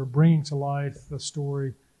 sort of bringing to life a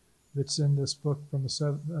story that's in this book from the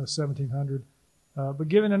 1700, but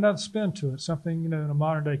giving another spin to it, something, in a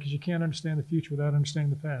modern day, because you can't understand the future without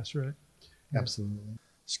understanding the past, right? Absolutely.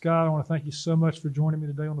 Scott, I want to thank you so much for joining me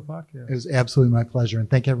today on the podcast. It was absolutely my pleasure. And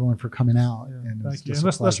thank everyone for coming out. Yeah, And it was thank you. just And a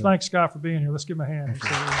let's pleasure. thank Scott for being here. Let's give him a hand.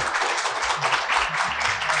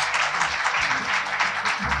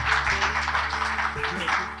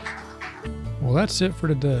 Well, that's it for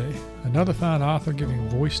today. Another fine author giving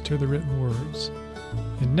voice to the written words.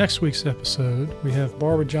 In next week's episode, we have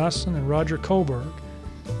Barbara Johnson and Roger Kohlberg.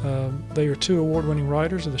 They are two award-winning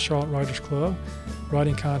writers of the Charlotte Writers Club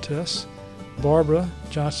writing contests. Barbara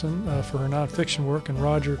Johnson for her nonfiction work and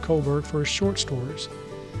Roger Kohlberg for his short stories.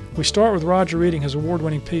 We start with Roger reading his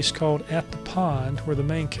award-winning piece called At the Pond, where the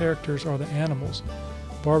main characters are the animals.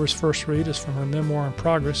 Barbara's first read is from her memoir in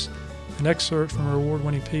progress, an excerpt from her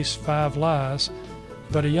award-winning piece 5 Lies,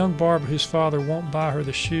 about a young Barbara whose father won't buy her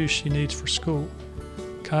the shoes she needs for school.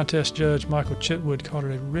 Contest judge Michael Chitwood called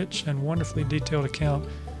it a rich and wonderfully detailed account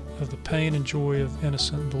of the pain and joy of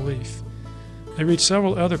innocent belief. They read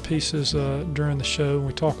several other pieces during the show, and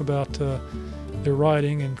we talk about their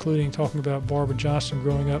writing, including talking about Barbara Johnson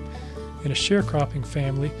growing up in a sharecropping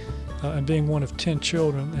family and being one of 10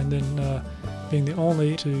 children, and then being the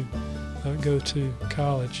only to go to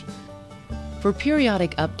college. For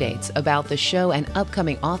periodic updates about the show and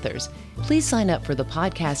upcoming authors, please sign up for the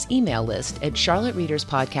podcast email list at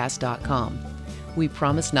charlottereaderspodcast.com. We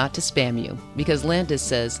promise not to spam you because Landis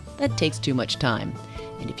says that takes too much time.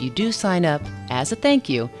 And if you do sign up, as a thank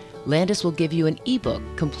you, Landis will give you an ebook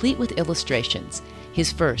complete with illustrations,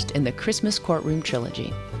 his first in the Christmas Courtroom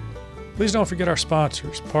trilogy. Please don't forget our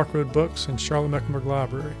sponsors, Park Road Books and Charlotte-Mecklenburg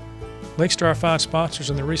Library. Links to our fine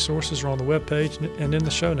sponsors and their resources are on the webpage and in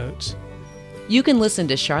the show notes. You can listen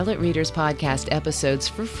to Charlotte Readers Podcast episodes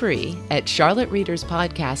for free at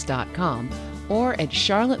charlottereaderspodcast.com or at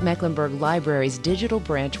Charlotte-Mecklenburg Library's digital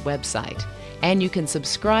branch website. And you can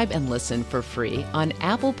subscribe and listen for free on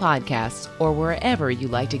Apple Podcasts or wherever you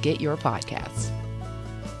like to get your podcasts.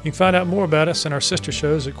 You can find out more about us and our sister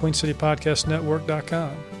shows at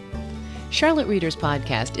QueenCityPodcastNetwork.com. Charlotte Readers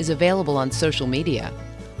Podcast is available on social media,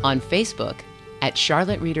 on Facebook at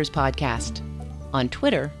Charlotte Readers Podcast, on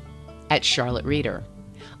Twitter at Charlotte Reader,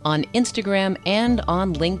 on Instagram and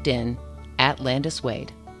on LinkedIn at Landis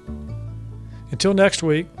Wade. Until next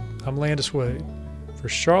week, I'm Landis Wade for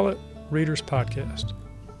Charlotte Readers Podcast.